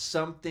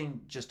something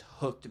just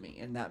hooked me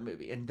in that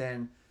movie. And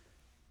then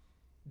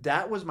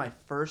that was my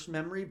first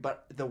memory,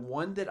 but the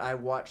one that I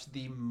watched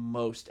the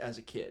most as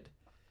a kid.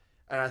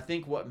 And I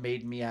think what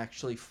made me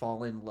actually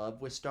fall in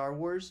love with Star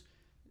Wars.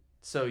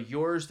 So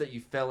yours that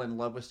you fell in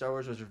love with Star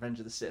Wars was Revenge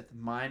of the Sith.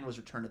 Mine was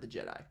Return of the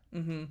Jedi.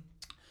 Mm-hmm.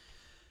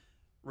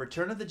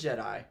 Return of the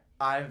Jedi.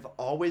 I've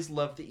always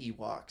loved the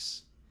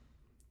Ewoks.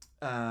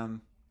 I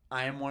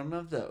am one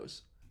of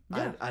those.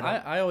 Yeah,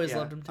 I always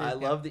loved them too. I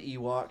love the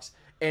Ewoks.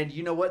 And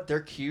you know what? They're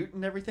cute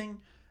and everything.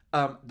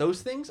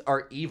 Those things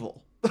are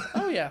evil.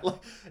 Oh, yeah. Like,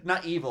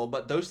 not evil,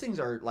 but those things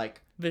are,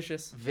 like...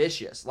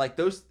 Vicious. Like,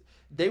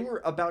 they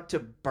were about to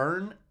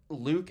burn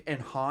Luke and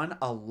Han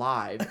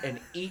alive and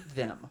eat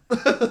them.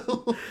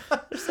 They're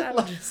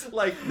savages.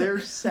 Like,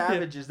 they're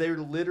savages. They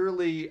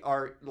literally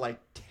are, like,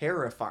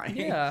 terrifying.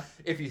 Yeah.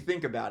 If you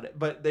think about it.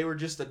 But they were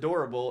just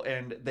adorable,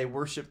 and they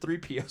worship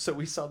 3PO, so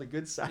we saw the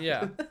good side.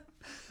 Yeah.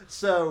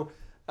 So...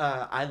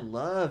 I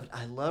loved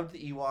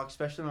the Ewoks,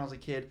 especially when I was a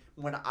kid.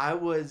 When I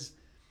was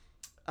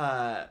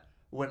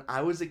when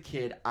I was a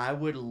kid, I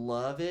would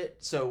love it.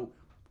 So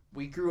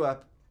we grew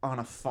up on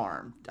a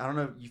farm. I don't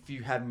know if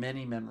you have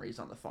many memories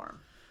on the farm.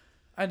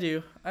 I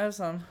do. I have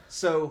some.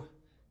 So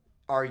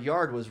our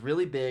yard was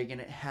really big, and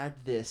it had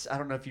this. I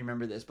don't know if you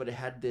remember this, but it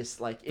had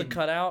this like The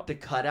cutout? The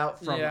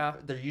cutout from Yeah.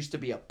 there used to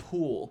be a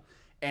pool,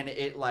 and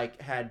it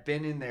like had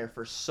been in there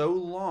for so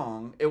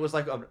long. It was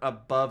like an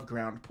above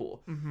ground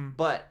pool,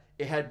 but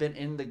it had been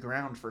in the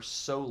ground for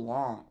so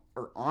long,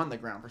 or on the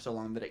ground for so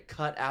long, that it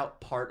cut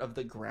out part of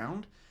the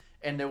ground,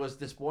 and there was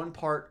this one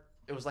part.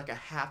 It was like a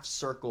half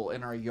circle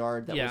in our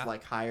yard that was Yeah.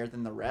 like higher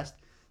than the rest.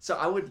 So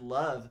I would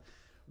love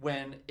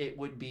when it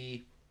would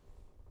be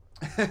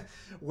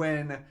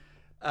when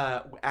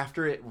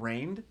after it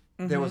rained,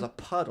 there was a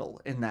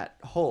puddle in that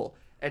hole,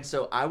 and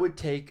so I would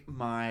take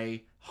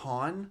my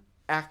Han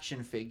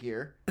action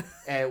figure,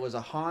 and it was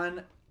a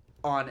Han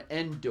on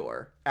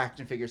Endor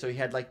action figure, so he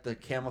had like the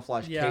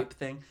camouflage cape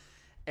thing,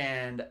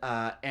 and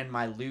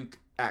my Luke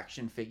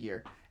action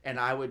figure, and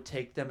I would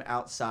take them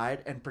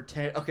outside and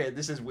pretend. Okay,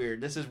 this is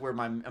weird. This is where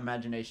my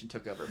imagination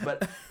took over,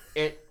 but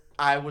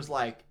I was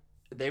like,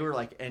 they were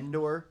like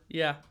Endor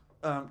Yeah.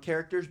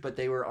 characters, but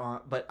they were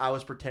on. But I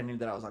was pretending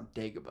that I was on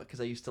Dagobah because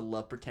I used to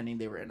love pretending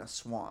they were in a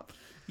swamp,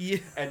 Yeah.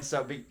 and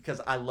so because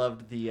I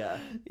loved the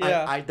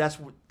Yeah. I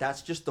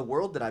that's just the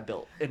world that I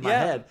built in my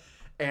Yeah. head,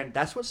 and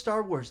that's what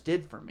Star Wars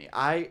did for me.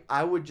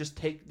 I would just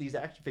take these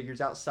action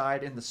figures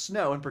outside in the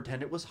snow and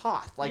pretend it was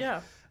Hoth. Like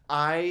Yeah.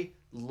 I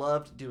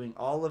loved doing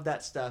all of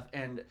that stuff,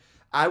 and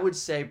I would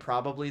say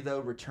probably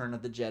though Return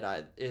of the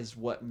Jedi is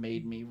what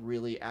made me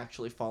really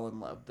actually fall in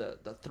love.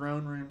 The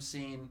throne room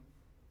scene.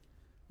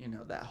 You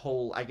know, that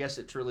whole, I guess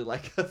it's really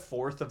like a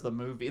fourth of the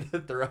movie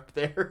that they're up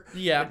there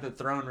Yeah. in the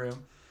throne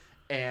room.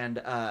 And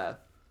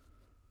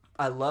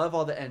I love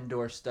all the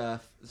Endor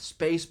stuff. The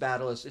space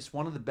battle it's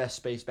one of the best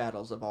space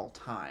battles of all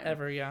time.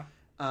 Ever, yeah.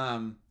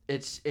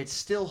 It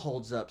still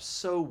holds up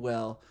so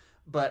well.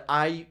 But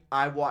I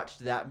watched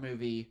that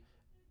movie.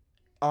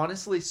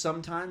 Honestly,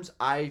 sometimes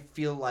I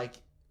feel like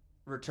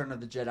Return of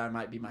the Jedi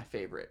might be my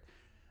favorite.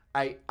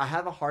 I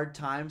have a hard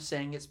time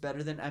saying it's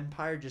better than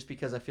Empire just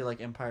because I feel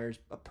like Empire is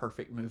a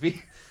perfect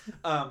movie.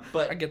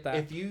 But I get that.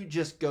 if you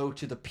just go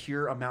to the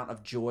pure amount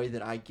of joy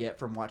that I get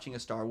from watching a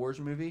Star Wars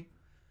movie,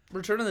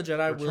 Return of the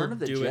Jedi Return will of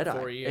the do Jedi,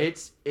 it for you.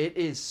 it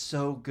is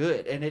so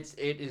good, and it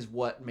is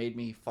what made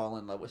me fall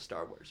in love with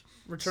Star Wars.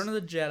 Return of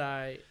the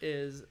Jedi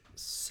is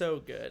so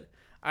good.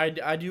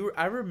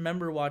 I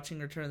remember watching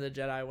Return of the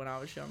Jedi when I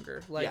was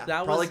younger. Like Yeah,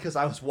 that probably was because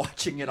I was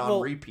watching it on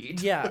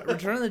repeat. Yeah,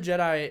 Return of the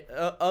Jedi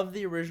of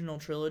the original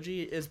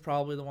trilogy is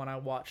probably the one I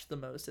watched the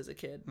most as a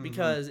kid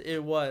because it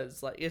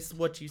was like it's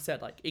what you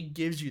said, like it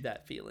gives you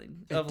that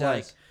feeling of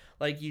does.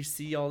 like you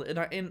see all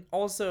and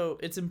also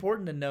it's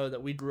important to know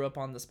that we grew up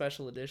on the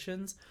special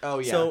editions. Oh,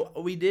 yeah. So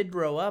we did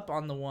grow up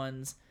on the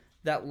ones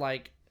that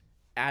like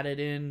added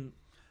in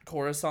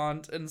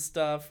Coruscant and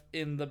stuff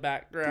in the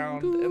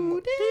background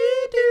and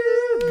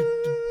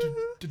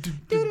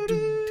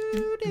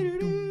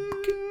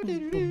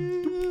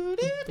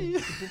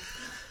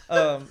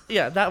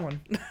yeah, that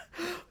one.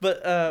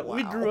 But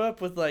we Wow. grew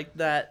up with like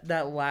that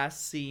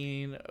last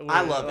scene.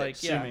 I where, love like, it.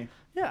 Sue Yeah. me.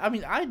 Yeah, I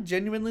mean, I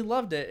genuinely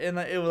loved it, and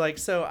it was like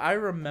so. I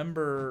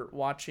remember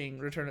watching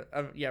Return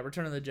of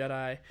the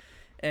Jedi,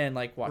 and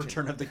like watching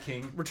Return of the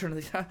King. Return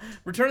of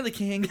the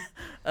King,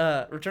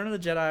 Return of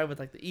the Jedi with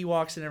like the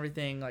Ewoks and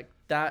everything like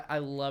that. I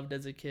loved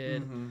as a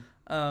kid.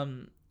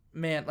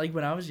 Man, like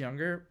when I was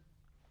younger,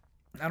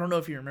 I don't know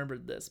if you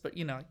remembered this, but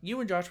you know, you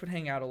and Josh would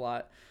hang out a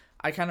lot.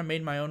 I kind of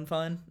made my own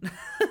fun.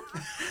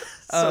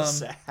 So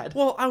sad.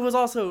 Well, I was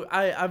also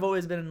I've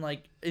always been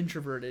like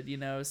introverted, you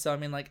know. So I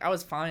mean, like I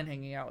was fine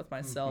hanging out with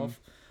myself,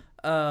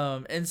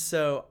 and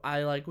so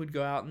I like would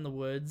go out in the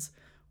woods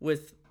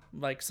with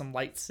like some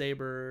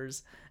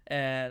lightsabers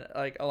and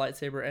like a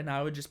lightsaber, and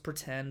I would just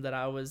pretend that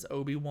I was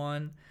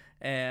Obi-Wan.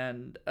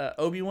 And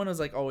Obi-Wan was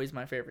like always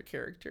my favorite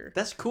character.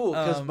 That's cool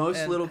because most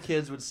and- little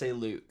kids would say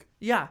Luke.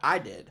 Yeah, I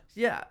did.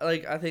 yeah,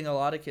 like I think a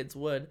lot of kids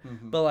would,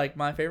 but like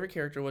my favorite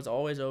character was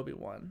always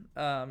Obi-Wan.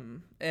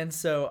 And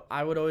so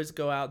I would always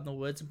go out in the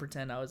woods and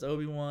pretend I was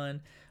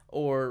Obi-Wan.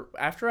 Or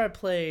after I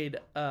played,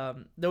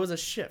 there was a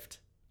shift.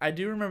 I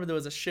do remember there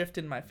was a shift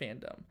in my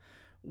fandom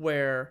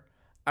where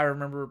I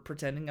remember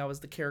pretending I was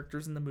the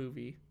characters in the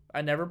movie.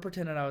 I never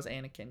pretended I was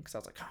Anakin because I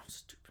was like, oh,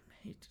 stupid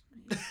mate.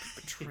 You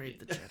betrayed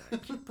the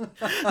Jedi.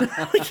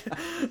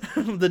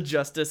 Like, the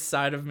justice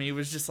side of me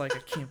was just like, I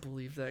can't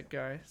believe that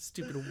guy,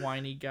 stupid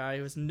whiny guy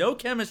who has no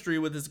chemistry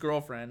with his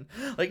girlfriend.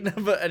 Like, no,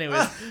 but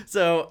anyways,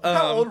 so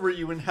How old were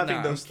you when having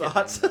nah, those I'm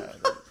thoughts?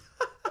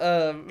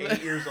 kidding.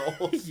 8 years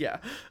old. Yeah.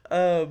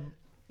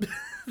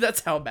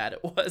 That's how bad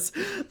it was.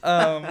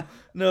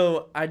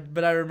 No,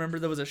 but I remember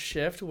there was a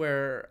shift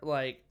where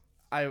like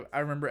I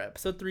remember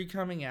episode 3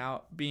 coming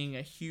out, being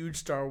a huge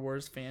Star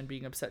Wars fan,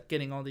 being upset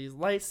getting all these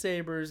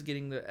lightsabers,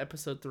 getting the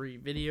episode 3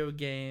 video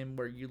game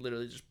where you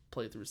literally just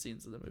play through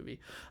scenes of the movie.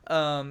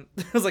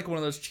 It was like one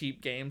of those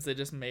cheap games they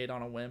just made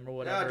on a whim or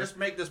whatever. Yeah, just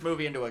make this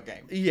movie into a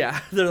game. Yeah,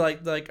 they're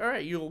like, all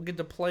right, you'll get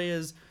to play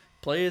as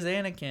play as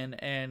Anakin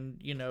and,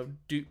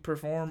 do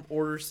perform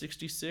Order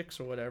 66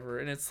 or whatever.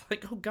 And it's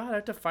like, oh God, I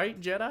have to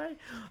fight Jedi?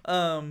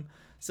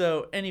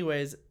 So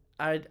anyways,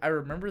 I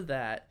remember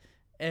that.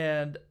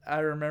 And I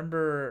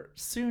remember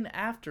soon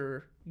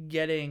after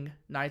getting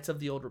Knights of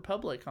the Old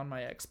Republic on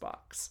my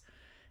Xbox.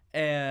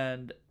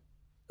 And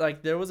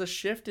like there was a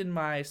shift in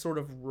my sort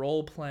of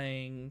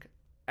role-playing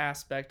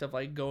aspect of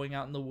like going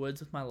out in the woods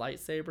with my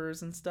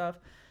lightsabers and stuff,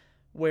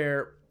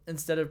 where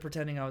instead of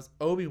pretending I was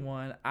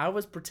Obi-Wan, I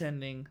was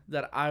pretending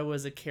that I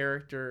was a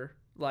character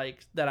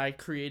like that I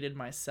created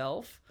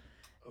myself.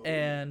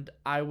 And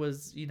I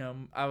was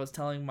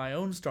telling my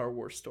own Star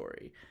Wars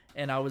story,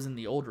 and I was in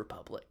the Old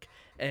Republic,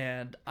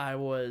 and I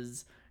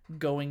was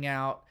going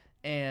out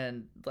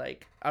and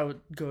like I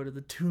would go to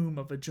the tomb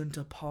of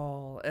Ajunta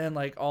Paul and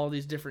like all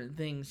these different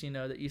things,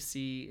 that you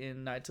see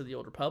in Knights of the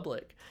Old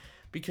Republic.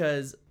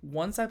 Because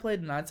once I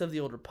played Knights of the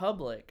Old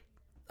Republic,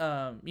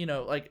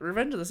 like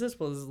Revenge of the Sith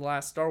was the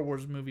last Star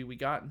Wars movie we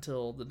got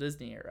until the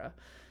Disney era.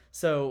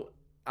 So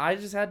I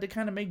just had to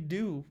kind of make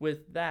do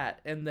with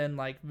that and then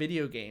like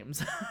video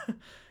games.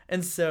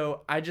 And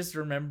so I just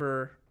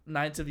remember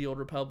Knights of the Old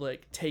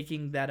Republic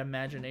taking that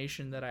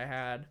imagination that I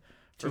had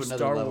for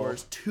Star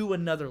Wars to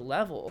another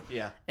level.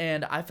 Yeah.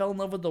 And I fell in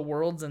love with the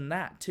worlds in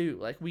that too.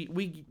 Like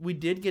we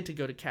did get to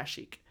go to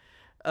Kashyyyk,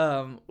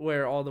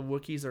 where all the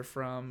Wookiees are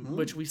from,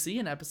 which we see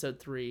in episode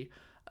 3.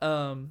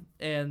 But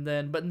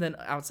then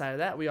outside of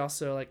that, we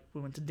also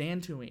we went to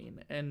Dantooine,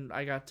 and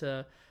I got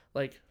to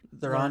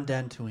they're on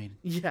Dantooine.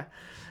 Yeah,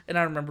 and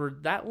I remember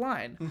that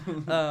line.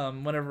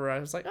 Whenever I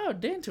was like, "Oh,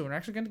 Dantooine, we're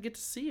actually going to get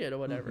to see it or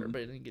whatever,"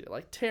 but I didn't get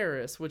it.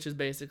 Terrace, which is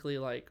basically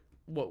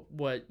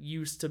what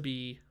used to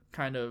be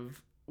kind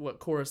of what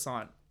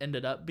Coruscant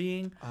ended up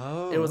being.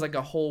 Oh, it was like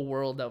a whole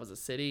world that was a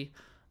city.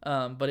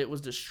 But it was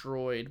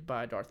destroyed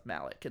by Darth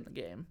Malak in the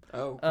game.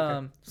 Oh,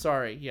 okay.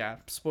 Sorry, yeah,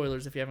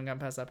 spoilers if you haven't gotten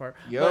past that part.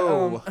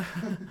 Yo.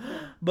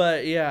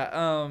 But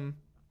yeah,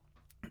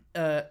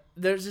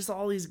 there's just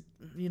all these,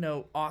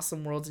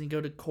 awesome worlds, and you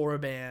go to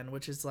Korriban,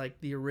 which is like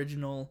the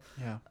original,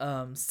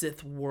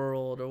 Sith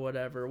world or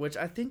whatever, which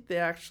I think they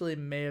actually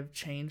may have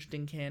changed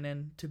in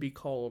canon to be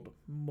called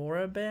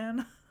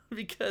Moraban,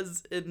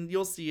 because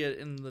you'll see it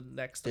in the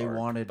next They arc,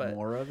 wanted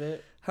more of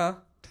it? Huh?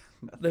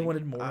 Nothing. They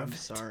wanted more I'm of it.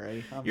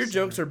 sorry. Your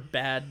jokes are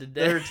bad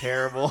today. They're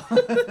terrible.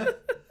 I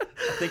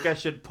think I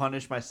should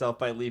punish myself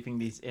by leaving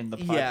these in the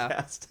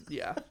podcast.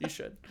 Yeah, you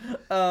should.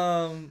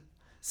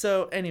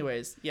 So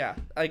anyways, yeah,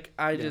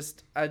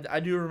 I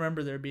do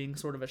remember there being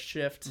sort of a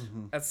shift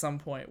at some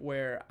point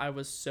where I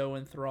was so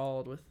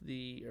enthralled with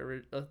the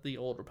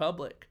Old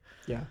Republic.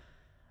 Yeah.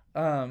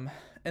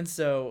 And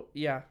so,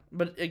 yeah,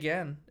 but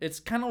again, it's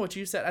kind of what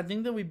you said. I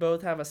think that we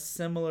both have a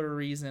similar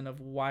reason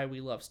of why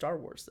we love Star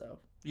Wars, though.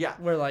 Yeah.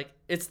 Where,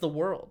 it's the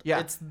world. Yeah.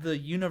 It's the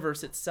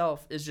universe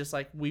itself is just,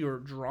 we were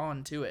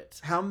drawn to it.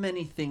 How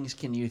many things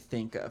can you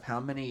think of?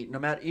 No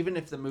matter, even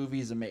if the movie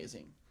is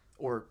amazing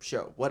or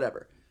show,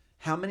 whatever,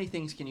 how many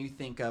things can you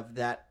think of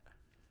that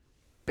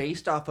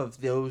based off of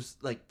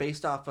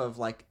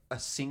a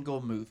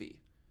single movie,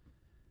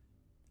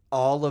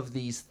 all of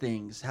these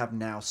things have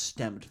now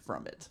stemmed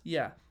from it?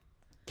 Yeah.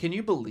 Can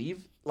you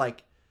believe,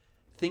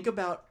 think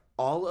about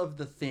all of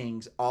the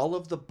things, all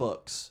of the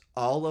books,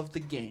 all of the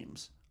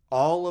games,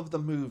 all of the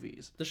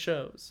movies, the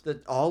shows,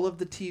 all of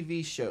the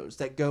TV shows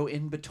that go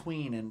in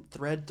between and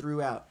thread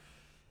throughout.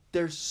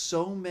 There's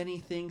so many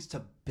things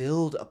to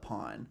build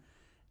upon,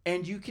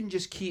 and you can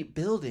just keep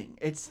building.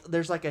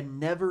 There's a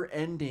never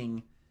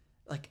ending,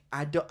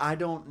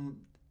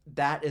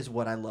 that is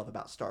what I love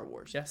about Star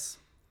Wars. Yes.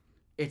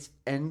 It's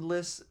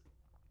endless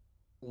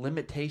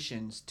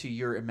limitations to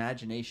your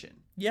imagination.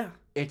 Yeah.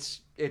 It's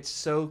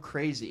so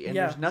crazy, and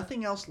there's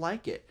nothing else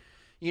like it.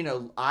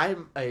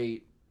 I'm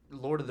a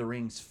Lord of the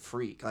Rings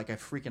freak. I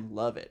freaking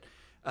love it.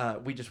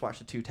 We just watched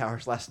The Two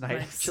Towers last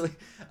night, actually.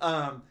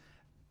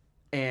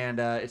 And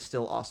it's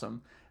still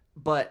awesome.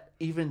 But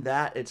even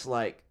that, it's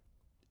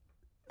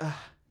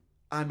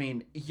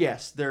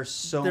yes,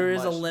 there's there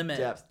is much a limit.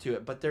 Depth to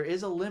it, but there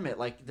is a limit.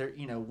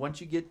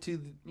 Once you get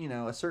to,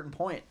 a certain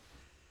point,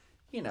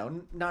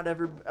 not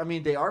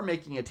they are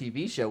making a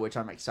TV show, which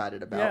I'm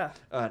excited about.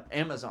 Yeah.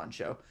 Amazon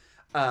show.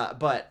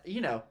 But,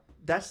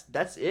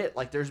 that's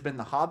it. There's been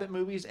the Hobbit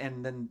movies,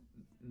 and then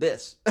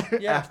this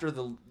after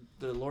the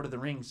Lord of the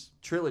Rings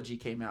trilogy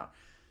came out.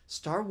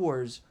 Star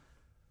Wars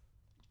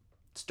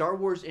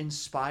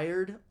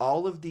inspired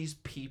all of these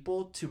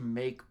people to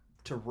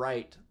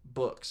write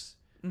books.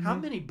 Mm-hmm. How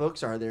many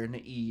books are there in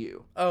the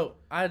EU? Oh,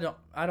 I don't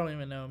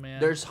even know, man.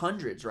 There's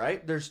hundreds,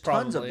 right? There's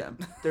tons of them.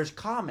 There's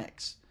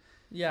comics.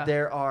 Yeah.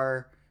 There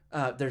are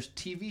there's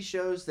TV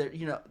shows, there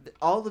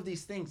all of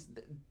these things.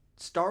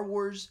 Star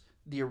Wars,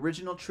 the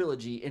original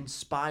trilogy,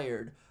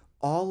 inspired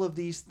all of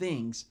these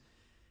things,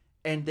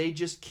 and they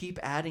just keep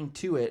adding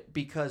to it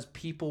because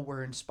people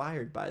were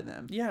inspired by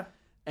them. Yeah.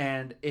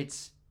 And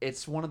it's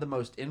one of the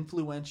most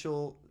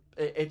influential.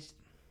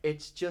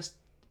 It's just,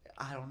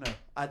 I don't know.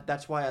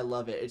 That's why I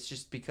love it. It's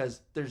just because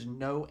there's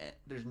no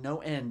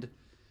end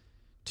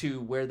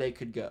to where they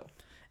could go.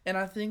 And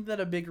I think that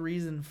a big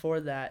reason for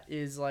that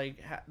is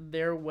like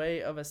their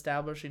way of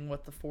establishing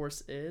what the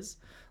Force is.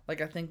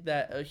 Like I think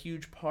that a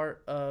huge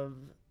part of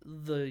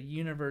the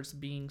universe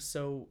being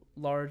so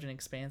large and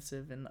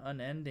expansive and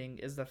unending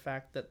is the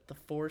fact that the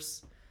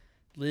Force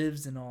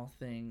lives in all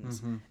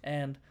things,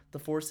 and the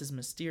Force is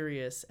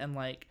mysterious, and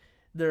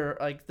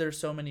there's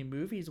so many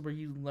movies where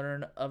you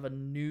learn of a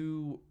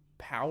new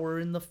power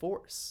in the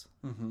Force.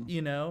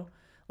 You know,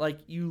 like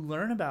you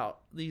learn about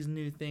these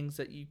new things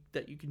that you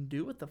can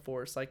do with the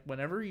Force. Like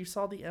whenever you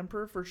saw the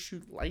Emperor first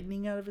shoot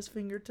lightning out of his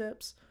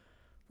fingertips,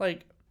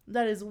 like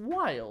that is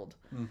wild.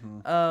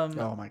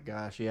 Oh my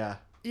gosh, yeah.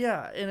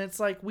 Yeah, and it's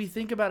like we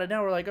think about it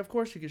now, we're like, of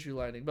course you can shoot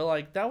lightning, but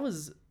like that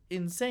was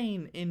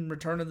insane in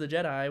Return of the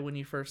Jedi when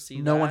you first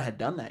see No that. one had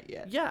done that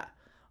yet. Yeah.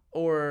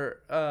 Or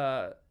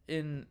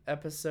in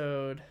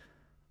episode,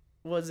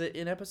 was it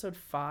in episode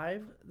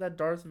 5 that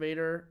Darth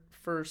Vader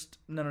first,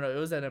 no, it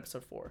was in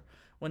episode 4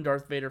 when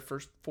Darth Vader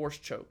first force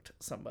choked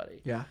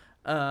somebody. Yeah.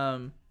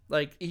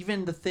 Like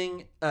Even the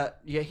thing,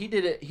 he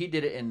did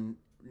it in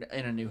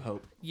A New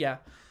Hope. yeah,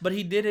 but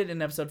he did it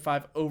in episode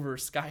 5 over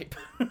Skype.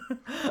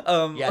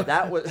 Yeah,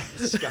 that was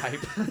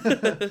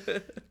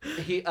Skype.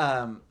 He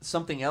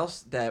something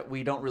else that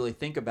we don't really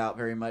think about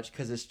very much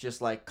because it's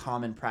just like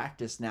common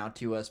practice now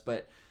to us.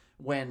 But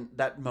when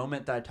that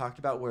moment that I talked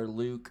about where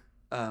Luke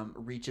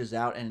reaches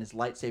out and his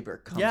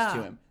lightsaber comes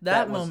to him,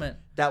 that was, moment,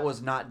 that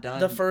was not done.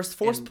 the first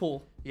force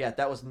pull. Yeah,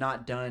 that was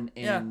not done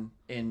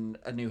in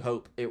A New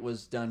Hope. It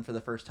was done for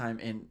the first time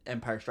in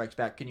Empire Strikes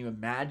Back. Can you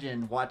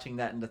imagine watching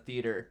that in the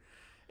theater?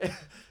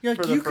 You're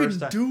like, you can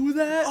do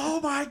that?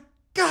 Oh my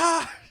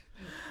god!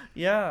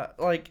 Yeah,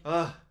 like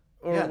Or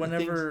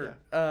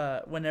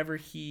whenever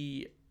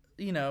he,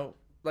 you know,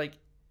 like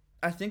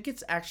I think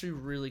it's actually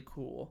really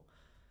cool.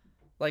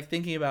 Like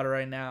thinking about it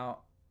right now,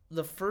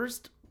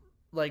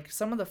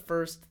 some of the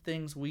first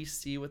things we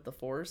see with the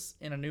Force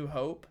in A New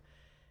Hope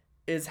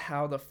is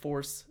how the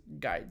Force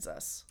guides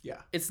us.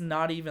 Yeah. It's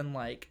not even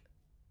like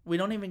we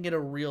don't even get a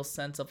real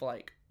sense of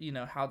like, you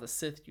know, how the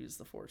Sith use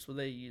the Force, where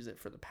they use it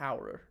for the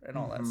power and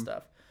all that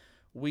stuff.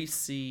 We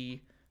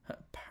see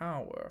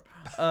power.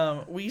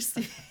 We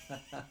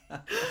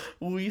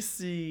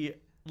see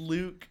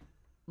Luke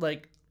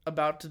like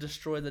about to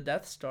destroy the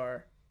Death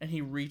Star, and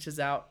he reaches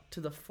out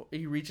in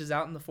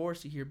the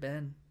Force. You hear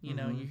Ben, you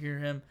know, you hear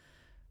him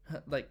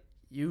like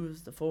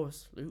use the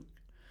Force, Luke.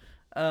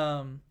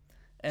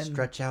 And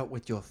stretch out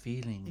with your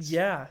feelings.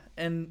 yeah,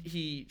 and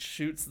he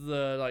shoots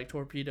the like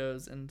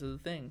torpedoes into the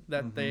thing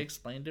that they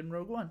explained in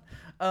Rogue One.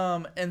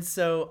 And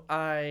so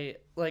I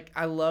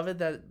love it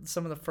that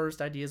some of the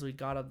first ideas we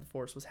got of the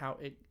Force was how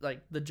it like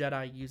the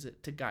Jedi use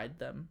it to guide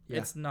them. Yeah.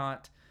 It's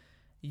not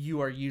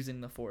you are using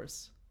the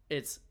Force.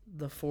 It's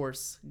the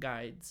Force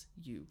guides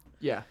you.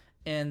 Yeah.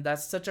 And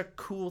that's such a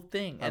cool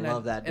thing. I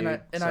love that, dude.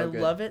 And So I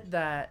good. love it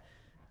that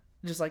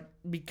just like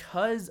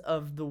because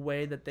of the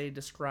way that they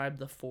describe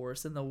the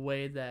Force and the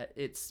way that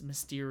it's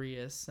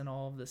mysterious and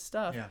all of this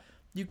stuff,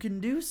 you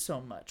can do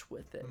so much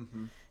with it.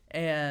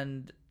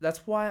 And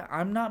that's why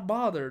I'm not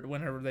bothered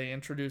whenever they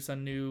introduce a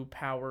new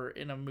power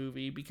in a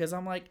movie, because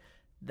I'm like,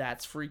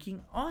 that's freaking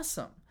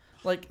awesome.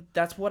 Like,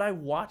 that's what I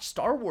watch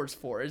Star Wars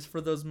for, is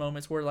for those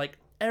moments where like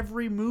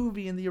every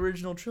movie in the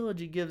original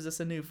trilogy gives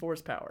us a new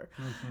Force power.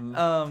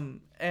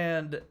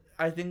 And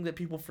I think that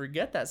people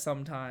forget that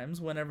sometimes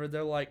whenever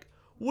they're like,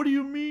 what do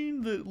you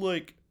mean that,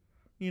 like,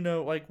 you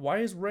know, like, why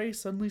is Rey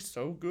suddenly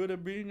so good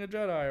at being a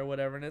Jedi or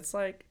whatever? And it's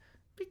like,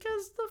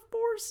 because the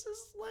Force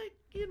is, like,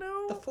 you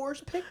know... The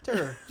Force picked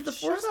her.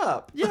 Shut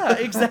up. Yeah,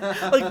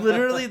 exactly. Like,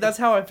 literally, that's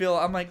how I feel.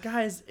 I'm like,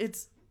 guys,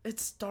 it's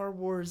Star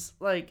Wars.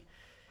 Like,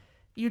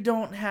 you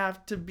don't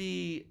have to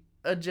be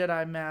a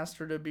Jedi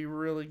Master to be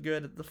really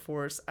good at the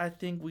Force. I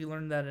think we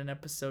learned that in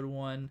Episode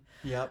 1.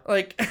 Yep.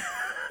 Like...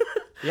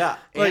 Yeah,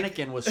 like,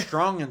 Anakin was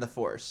strong in the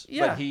Force,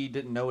 but he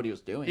didn't know what he was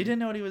doing. He didn't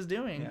know what he was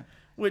doing, Yeah.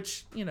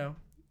 which, you know,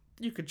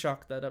 you could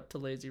chalk that up to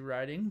lazy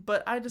writing,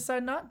 but I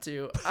decide not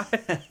to.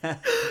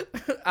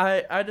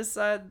 I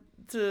decide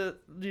to,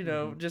 you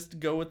know, just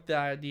go with the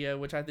idea,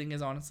 which I think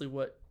is honestly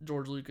what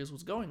George Lucas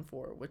was going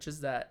for, which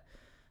is that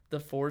the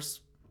Force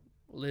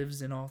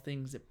lives in all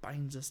things. It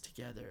binds us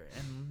together,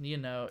 and, you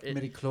know,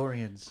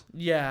 Midichlorians.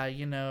 Yeah,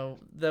 you know,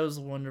 those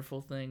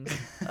wonderful things.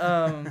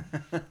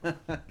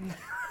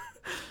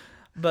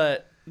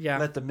 But yeah,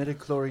 Let the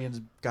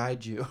midichlorians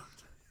guide you.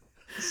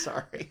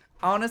 Sorry.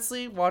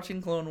 honestly,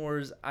 watching Clone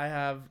Wars, I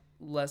have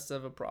less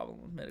of a problem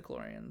with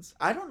midichlorians.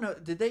 I don't know.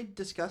 Did they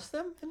discuss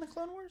them in the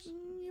Clone Wars?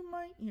 You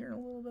might hear a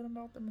little bit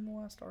about them in the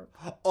last arc.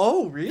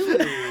 Oh,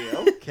 really?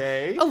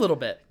 Okay. A little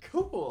bit.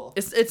 Cool.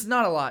 It's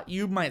not a lot.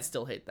 You might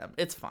still hate them.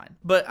 It's fine.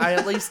 But I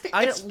at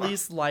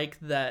least like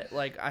that.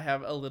 Like I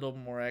have a little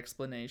more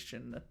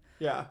explanation.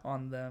 Yeah.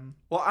 On them.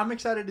 Well, I'm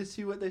excited to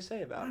see what they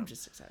say about I'm them.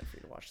 just excited for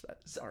you to watch that.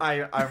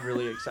 I'm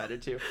really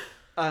excited too.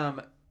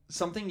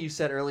 Something you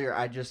said earlier,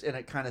 and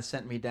it kind of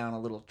sent me down a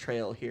little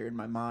trail here in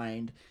my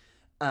mind.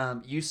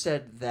 You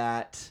said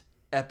that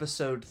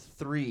episode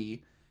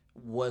 3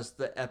 was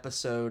the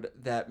episode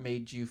that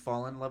made you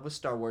fall in love with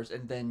Star Wars,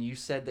 and then you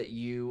said that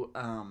you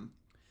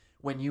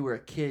when you were a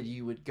kid,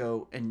 you would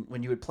go and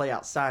when you would play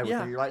outside with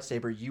Yeah. your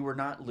lightsaber, you were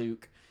not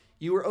Luke,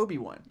 you were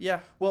Obi-Wan.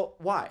 Yeah. Well,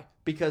 why?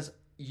 Because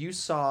you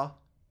saw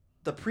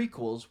the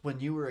prequels when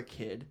you were a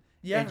kid,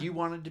 Yeah. and you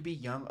wanted to be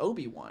young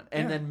Obi-Wan,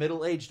 and Yeah. then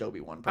middle-aged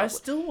Obi-Wan. I Probably.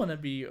 still want to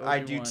be Obi-Wan. I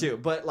do too,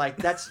 but like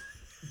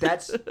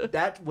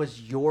that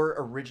was your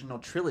original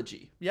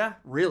trilogy. Yeah.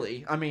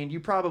 Really, I mean, you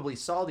probably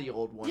saw the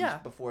old ones Yeah.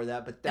 before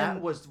that, but that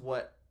And- was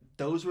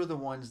those were the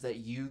ones that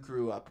you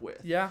grew up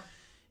with. Yeah.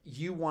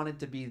 You wanted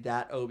to be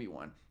that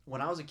Obi-Wan. When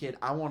I was a kid,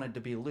 I wanted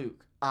to be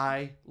Luke.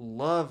 I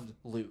loved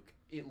Luke.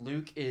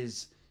 Luke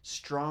is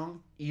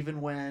strong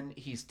even when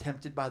he's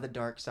tempted by the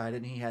dark side,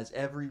 and he has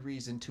every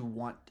reason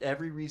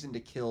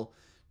to kill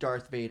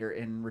Darth Vader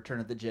in Return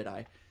of the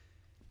Jedi.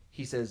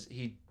 He says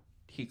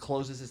he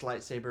closes his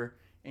lightsaber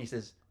and he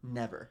says,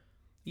 "Never.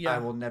 Yeah. I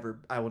will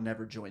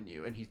never join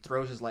you." And he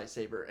throws his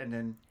lightsaber and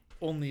then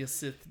Only a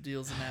Sith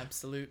deals in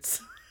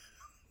absolutes.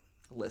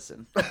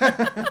 listen.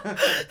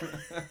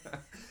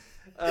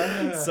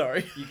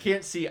 Sorry. You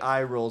can't see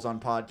eye rolls on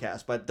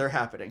podcasts, but they're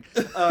happening.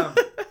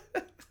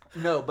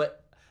 No,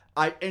 but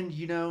I'm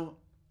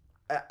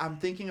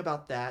thinking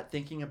about that,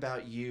 thinking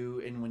about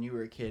you and when you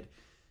were a kid.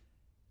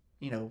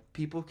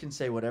 People can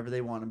say whatever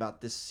they want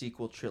about this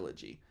sequel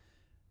trilogy.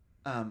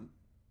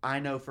 I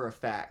know for a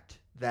fact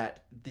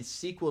that the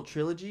sequel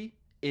trilogy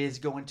is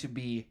going to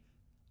be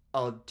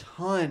a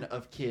ton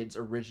of kids'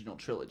 original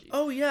trilogy.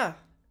 Oh yeah.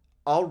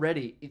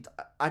 Already,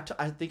 I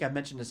think I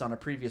mentioned this on a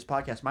previous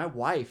podcast. My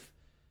wife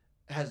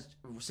has,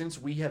 since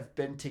we have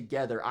been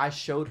together, I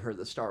showed her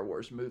the Star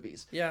Wars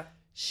movies. Yeah.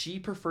 She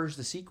prefers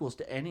the sequels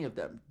to any of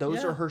them.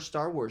 Those Yeah. are her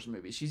Star Wars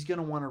movies. She's going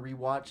to want to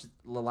rewatch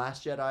The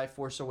Last Jedi,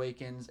 Force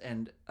Awakens,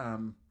 and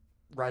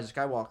Rise of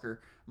Skywalker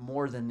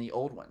more than the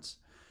old ones.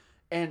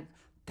 And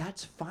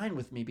that's fine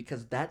with me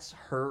because that's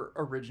her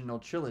original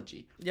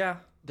trilogy. Yeah.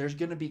 There's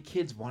going to be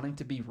kids wanting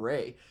to be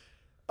Rey.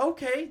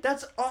 Okay,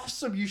 that's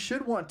awesome. You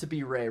should want to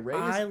be Rey.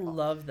 I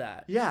love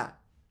that. Yeah.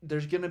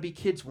 There's going to be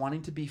kids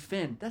wanting to be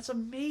Finn. That's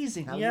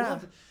amazing. I Yeah.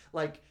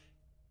 love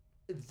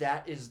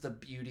that is the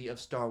beauty of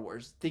Star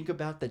Wars. Think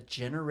about the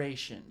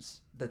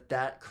generations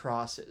that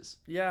crosses.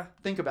 Yeah.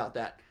 Think about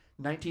that.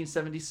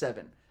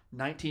 1977,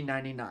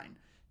 1999,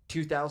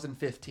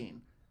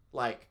 2015.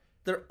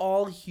 They're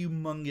all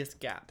humongous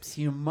gaps.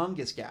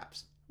 Humongous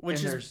gaps. Which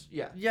And is there's,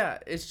 yeah.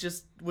 it's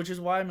just which is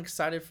why I'm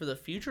excited for the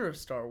future of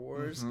Star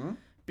Wars. Mhm.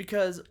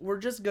 Because we're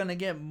just gonna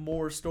get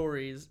more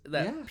stories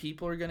that Yeah.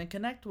 people are gonna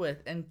connect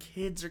with and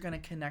kids are gonna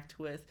connect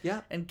with.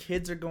 Yeah. And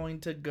kids are going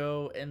to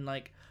go and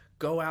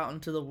go out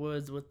into the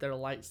woods with their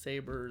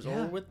lightsabers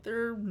Yeah. or with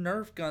their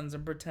Nerf guns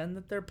and pretend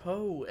that they're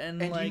Poe.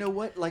 And And you know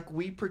what?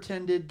 We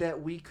pretended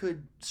that we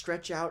could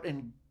stretch out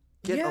and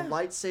get Yeah. a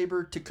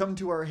lightsaber to come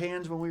to our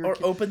hands when we were or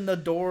open the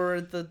door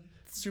at the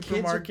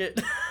supermarket.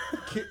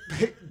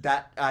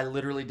 That I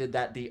literally did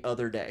that the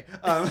other day.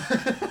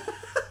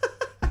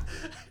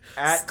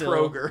 At Still.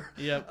 Kroger.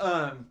 Yep.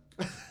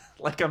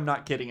 I'm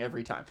not kidding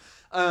every time.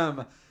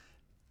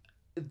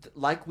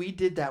 We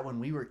did that when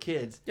we were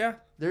kids. Yeah.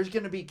 There's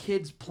going to be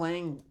kids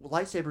playing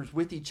lightsabers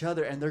with each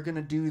other, and they're going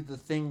to do the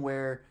thing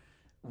where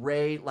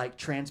Rey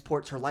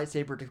transports her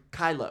lightsaber to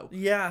Kylo.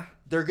 Yeah.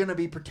 They're going to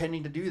be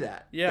pretending to do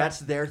that. Yeah. That's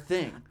their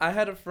thing. I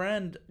had a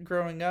friend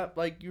growing up,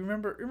 you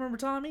remember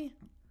Tommy?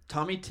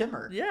 Tommy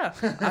Timmer. Yeah.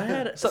 I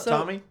had What's up,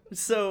 Tommy?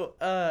 So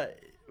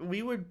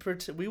we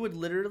would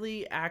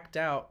literally act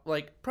out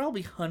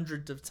probably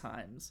hundreds of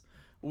times.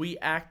 We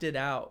acted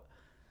out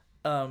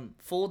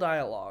full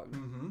dialogue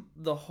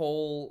the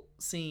whole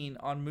scene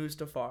on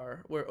Mustafar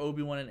where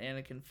Obi-Wan and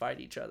Anakin fight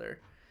each other,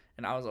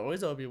 and I was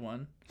always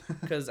Obi-Wan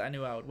because I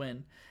knew I would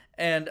win.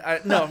 And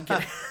I'm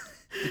kidding.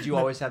 Did you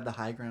always have the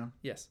high ground?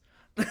 Yes.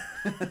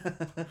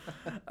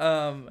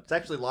 It's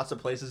actually lots of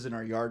places in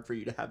our yard for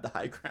you to have the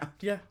high ground.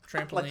 Yeah,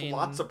 trampoline.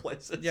 Lots of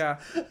places. Yeah,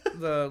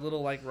 the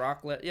little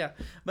rocklet. Yeah,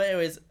 but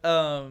anyways,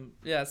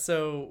 yeah.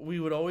 So we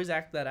would always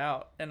act that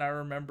out, and I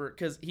remember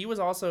because he was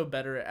also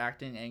better at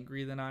acting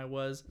angry than I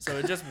was, so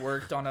it just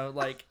worked on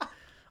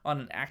on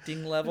an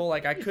acting level.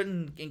 I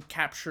couldn't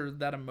capture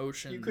that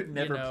emotion. You could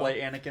never play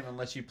Anakin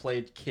unless you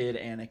played Kid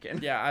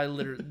Anakin. Yeah, I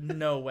literally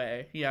no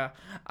way. Yeah,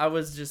 I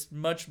was just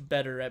much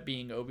better at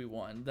being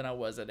Obi-Wan than I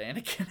was at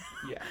Anakin.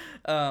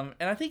 Yeah.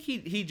 And I think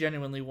he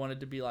genuinely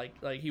wanted to be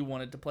he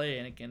wanted to play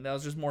Anakin. That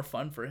was just more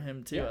fun for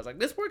him too. Yeah. I was like,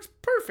 this works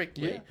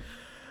perfectly.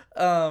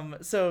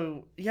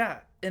 So yeah,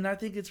 and I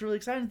think it's really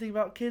exciting to think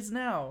about kids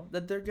now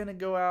that they're gonna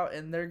go out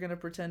and they're gonna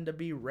pretend to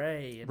be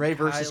Rey and Rey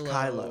versus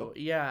Kylo.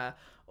 Yeah.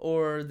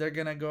 Or they're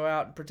gonna go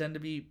out and pretend to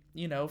be,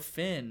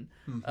 Finn,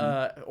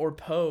 or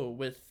Poe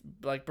with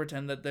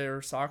pretend that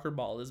their soccer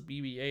ball is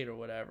BB-8 or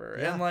whatever.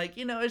 Yeah. And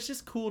it's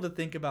just cool to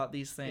think about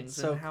these things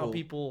It's so and how cool.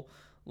 people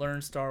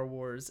learn Star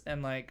Wars,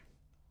 and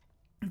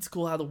it's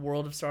cool how the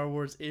world of Star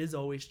Wars is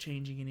always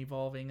changing and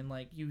evolving, and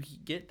you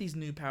get these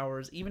new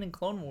powers. Even in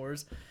Clone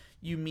Wars,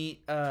 you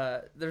meet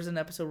there's an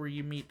episode where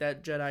you meet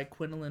that Jedi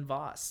Quinlan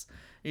Vos.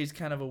 He's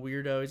kind of a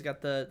weirdo. He's got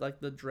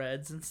the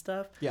dreads and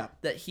stuff. Yeah.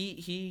 That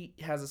he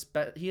has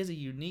a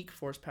unique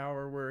force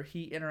power where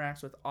he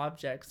interacts with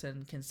objects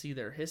and can see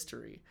their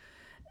history.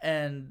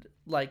 And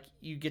like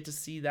you get to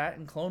see that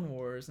in Clone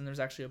Wars, and there's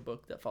actually a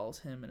book that follows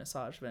him and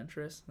Asajj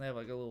Ventress. They have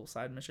like a little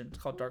side mission. It's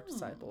called Dark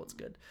Disciple. It's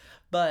good,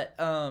 but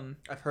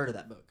I've heard of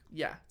that book.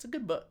 yeah, it's a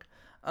good book.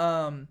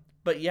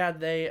 But yeah,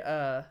 they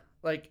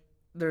like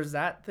there's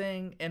that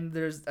thing, and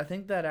there's I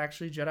think that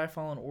actually Jedi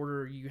Fallen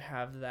Order you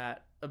have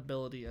that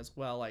ability as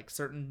well. Like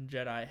certain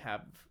Jedi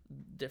have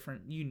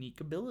different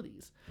unique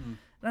abilities, and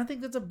I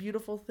think that's a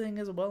beautiful thing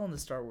as well in the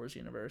Star Wars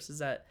universe. Is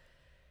that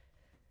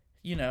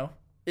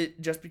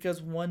it just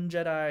because one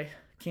Jedi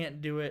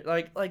can't do it,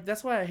 like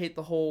that's why I hate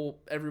the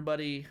whole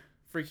everybody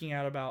freaking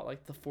out about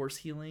like the Force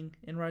healing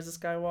in Rise of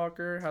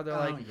Skywalker. How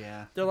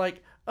they're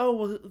like, oh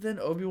well, then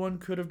Obi-Wan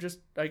could have just,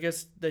 I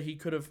guess that he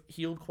could have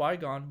healed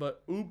Qui-Gon,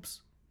 but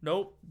oops,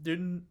 nope,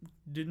 didn't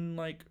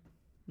like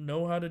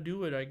know how to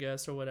do it, I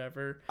guess, or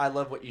whatever. I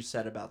love what you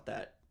said about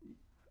that.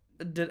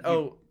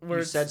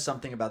 You said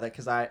something about that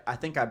because I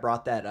think I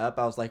brought that up.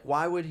 I was like,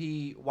 why would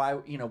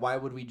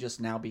we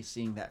just now be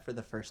seeing that for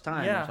the first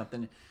time or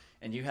something?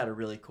 And you had a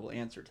really cool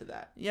answer to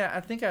that. Yeah, I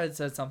think I had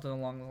said something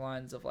along the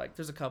lines of like,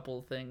 there's a couple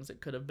of things it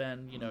could have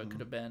been. It could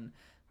have been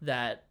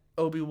that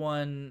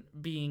Obi-Wan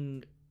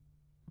being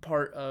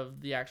part of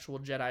the actual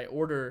Jedi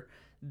Order,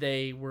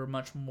 they were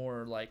much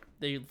more like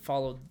they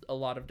followed a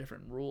lot of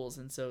different rules,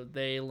 and so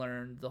they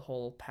learned the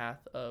whole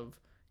path of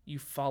you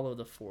follow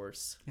the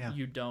Force,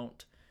 you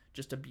don't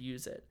just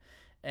abuse it.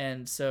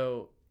 And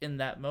so in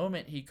that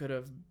moment, he could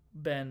have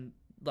been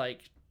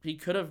like, he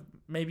could have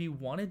maybe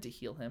wanted to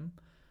heal him,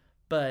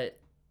 but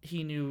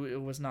he knew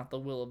it was not the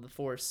will of the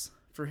Force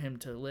for him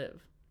to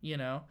live,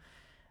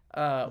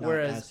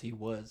 whereas as he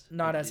was,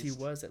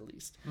 at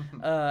least.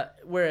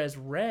 Whereas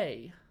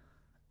Rey,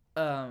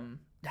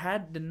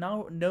 had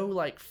no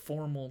like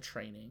formal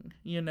training,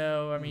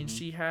 I mean,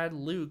 she had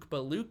Luke,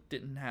 but Luke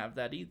didn't have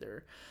that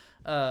either.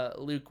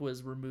 Luke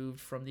was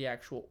removed from the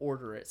actual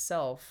order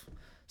itself.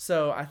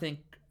 So I think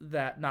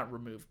that, not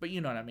removed, but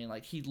you know what I mean?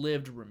 Like he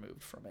lived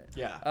removed from it.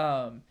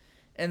 Yeah.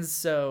 And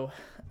so,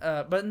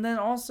 but then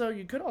also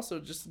you could also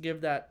just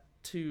give that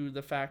to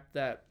the fact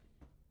that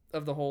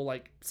of the whole,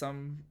 like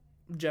some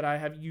Jedi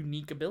have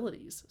unique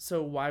abilities.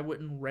 So why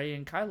wouldn't Rey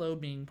and Kylo,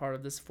 being part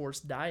of this Force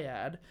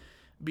dyad,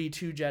 be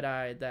two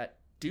Jedi that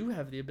do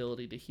have the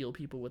ability to heal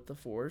people with the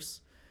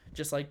Force,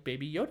 just like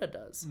Baby Yoda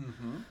does?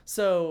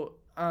 So,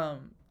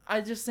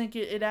 I just think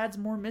it adds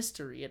more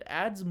mystery. It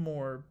adds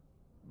more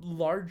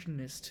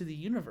largeness to the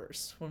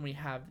universe when we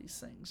have these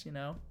things,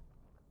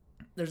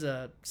 There's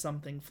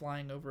something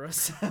flying over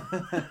us.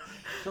 I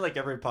feel like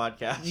every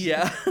podcast.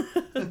 Yeah.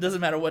 It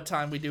doesn't matter what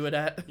time we do it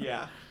at.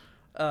 Yeah.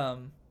 But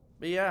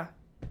yeah.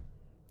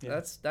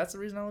 That's the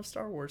reason I love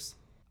Star Wars.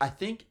 I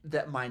think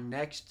that my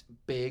next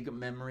big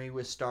memory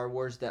with Star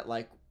Wars that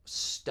like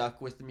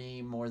stuck with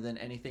me more than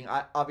anything,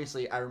 I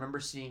remember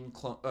seeing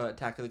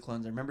Attack of the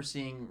Clones. I remember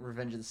seeing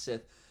Revenge of the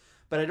Sith,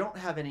 but I don't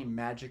have any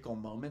magical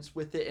moments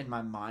with it in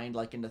my mind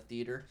like in the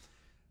theater.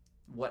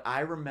 What I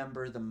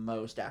remember the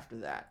most after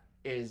that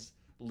is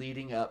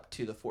leading up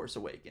to The Force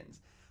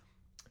Awakens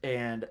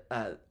and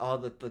all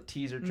the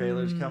teaser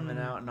trailers coming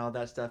out and all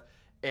that stuff,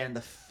 and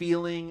the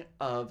feeling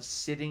of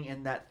sitting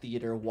in that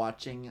theater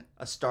watching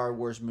a Star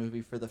Wars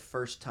movie for the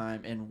first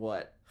time in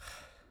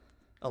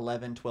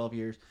 11, 12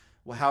 years,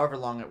 however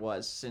long it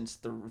was since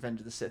the Revenge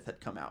of the Sith had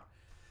come out.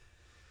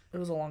 It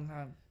was a long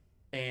time.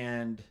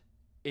 And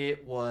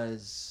it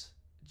was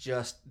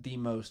just the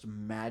most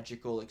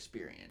magical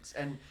experience.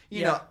 And,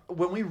 you know,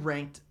 when we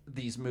ranked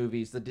these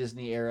movies, the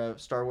Disney era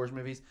Star Wars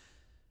movies,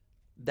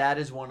 that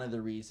is one of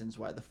the reasons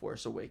why The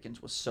Force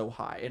Awakens was so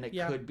high. And it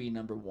could be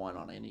number one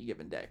on any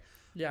given day.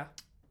 Yeah.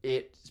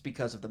 It's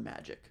because of the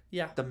magic.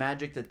 Yeah. The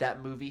magic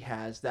that movie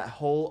has, that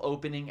whole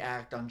opening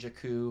act on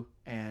Jakku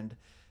and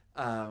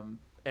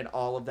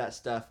all of that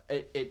stuff.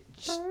 It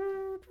just...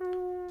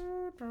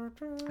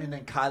 And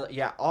then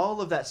Kylo, all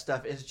of that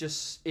stuff is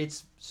just,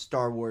 it's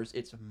Star Wars,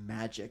 it's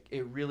magic.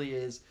 It really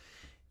is,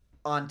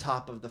 on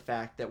top of the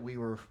fact that we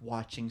were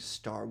watching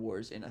Star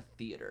Wars in a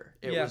theater.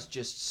 It was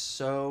just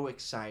so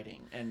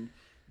exciting, and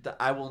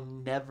I will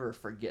never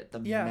forget the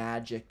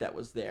magic that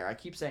was there. I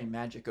keep saying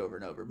magic over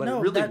and over, but it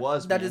really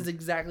was. That is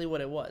exactly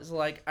what it was.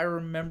 Like, I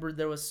remember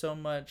there was so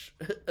much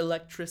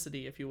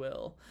electricity, if you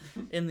will,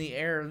 in the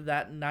air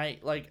that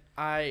night. Like,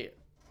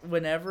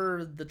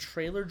 whenever the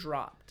trailer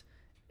dropped,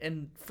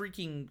 and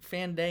freaking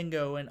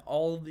Fandango and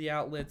all of the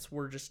outlets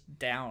were just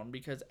down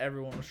because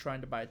everyone was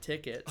trying to buy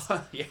tickets.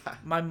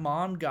 My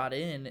mom got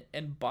in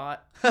and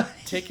bought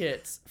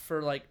tickets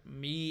for like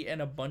me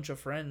and a bunch of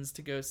friends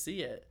to go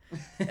see it.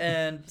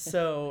 And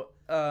so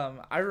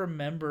I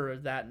remember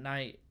that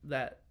night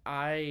that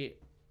I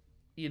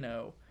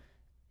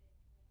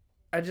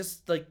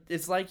just, like,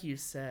 it's like you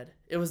said,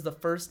 it was the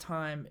first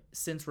time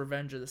since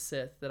Revenge of the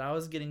Sith that I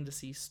was getting to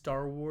see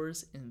Star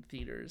Wars in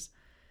theaters.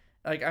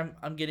 Like,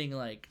 I'm getting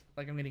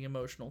I'm getting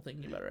emotional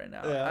thinking about it right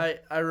now. Yeah.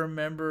 I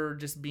remember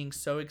just being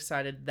so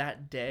excited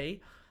that day.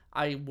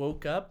 I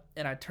woke up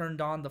and I turned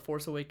on the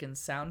Force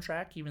Awakens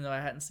soundtrack, even though I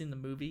hadn't seen the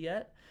movie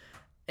yet.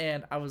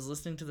 And I was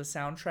listening to the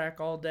soundtrack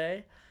all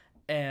day.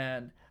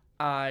 And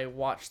I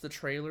watched the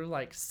trailer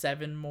like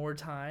 7 more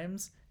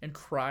times and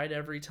cried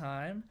every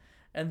time.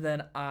 And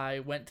then I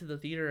went to the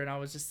theater and I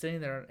was just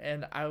sitting there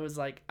and I was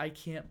like, I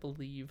can't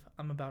believe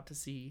I'm about to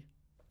see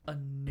a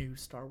new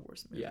Star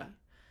Wars movie. Yeah.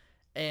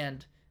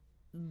 And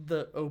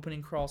the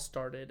opening crawl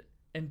started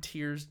and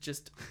tears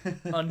just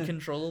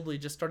uncontrollably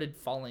just started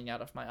falling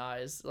out of my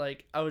eyes.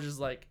 Like, I was just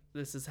like,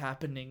 this is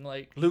happening.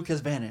 Like, Luke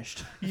has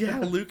vanished. yeah,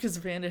 Luke has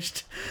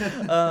vanished.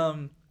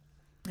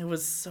 It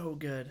was so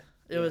good.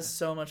 It was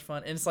so much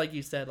fun. And it's like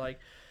you said,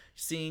 like,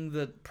 seeing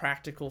the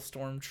practical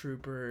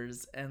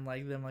stormtroopers and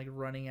like them like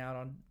running out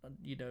on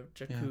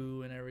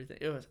Jakku and everything.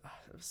 It was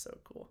so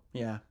cool.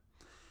 Yeah.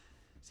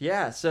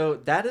 Yeah, so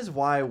that is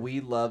why we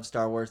love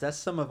Star Wars. That's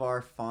some of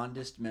our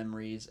fondest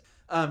memories.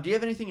 Do you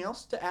have anything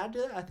else to add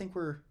to that? I think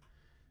we're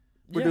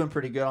doing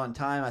pretty good on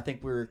time. I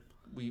think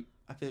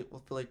I feel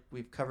like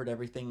we've covered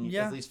everything,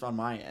 at least on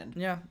my end.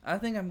 Yeah, I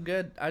think I'm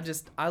good. I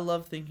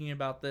love thinking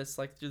about this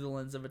like through the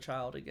lens of a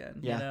child again.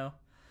 Yeah. You know,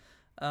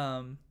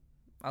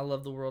 I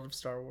love the world of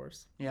Star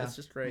Wars. Yeah, it's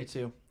just great. Me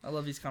too. I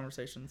love these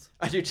conversations.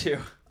 I do too.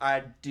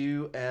 I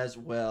do as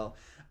well.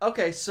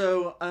 Okay,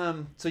 so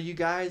you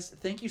guys,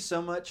 thank you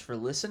so much for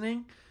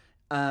listening.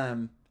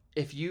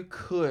 If you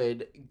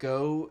could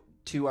go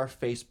to our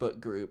Facebook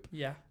group,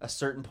 a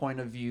Certain Point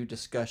of View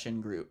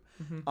discussion group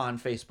on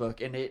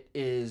Facebook, and it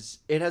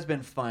has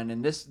been fun,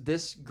 and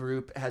this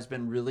group has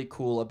been really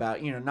cool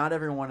about, not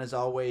everyone is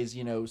always,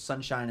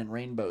 sunshine and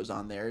rainbows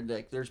on there.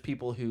 Like, there's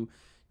people who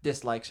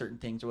dislike certain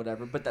things or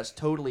whatever, but that's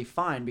totally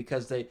fine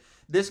because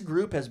this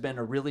group has been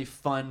a really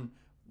fun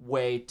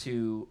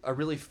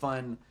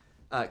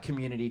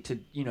community to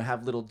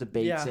have little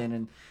debates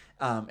in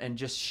and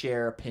just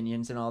share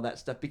opinions and all that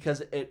stuff,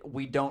 because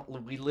we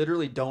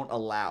literally don't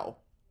allow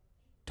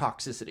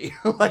toxicity.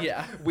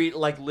 We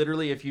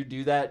literally, if you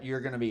do that, you're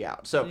gonna be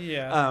out. So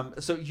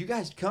so you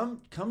guys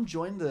come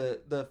join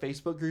the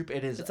Facebook group.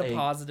 It's a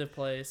positive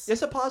place.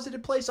 It's a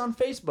positive place on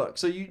Facebook.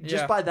 So you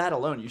just by that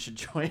alone, you should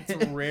join.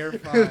 It's a rare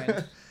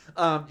find.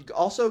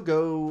 Also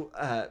go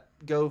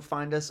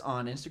find us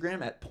on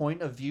Instagram at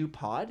Point of View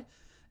Pod,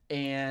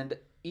 and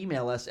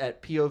email us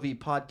at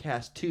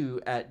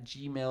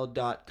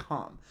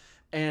povpodcast2@gmail.com.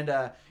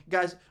 And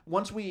guys,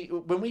 when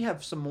we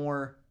have some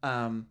more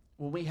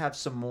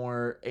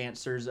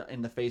answers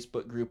in the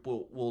Facebook group,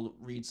 we'll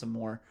read some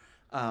more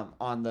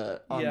on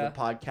the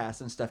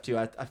podcast and stuff too.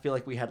 I feel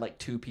like we had like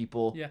 2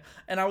 people. Yeah,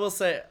 and I will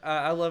say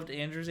I loved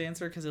Andrew's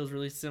answer because it was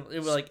really simple. It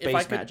was like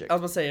space magic. I was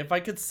gonna say if I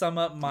could sum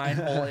up my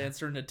whole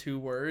answer into 2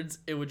 words,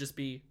 it would just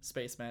be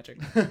space magic.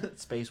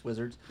 Space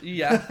wizards.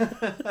 Yeah.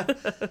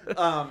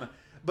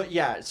 But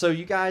yeah, so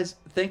you guys,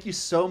 thank you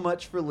so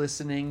much for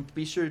listening.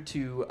 Be sure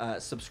to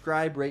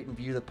subscribe, rate, and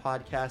view the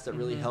podcast. That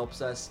really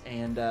helps us.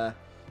 And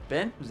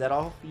Ben, is that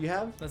all you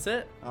have? That's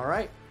it. All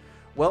right.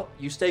 Well,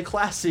 you stay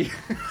classy.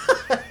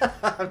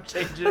 I'm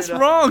changing That's it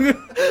up. wrong.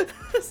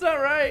 That's not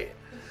right.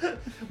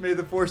 May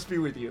the force be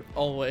with you.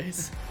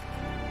 Always.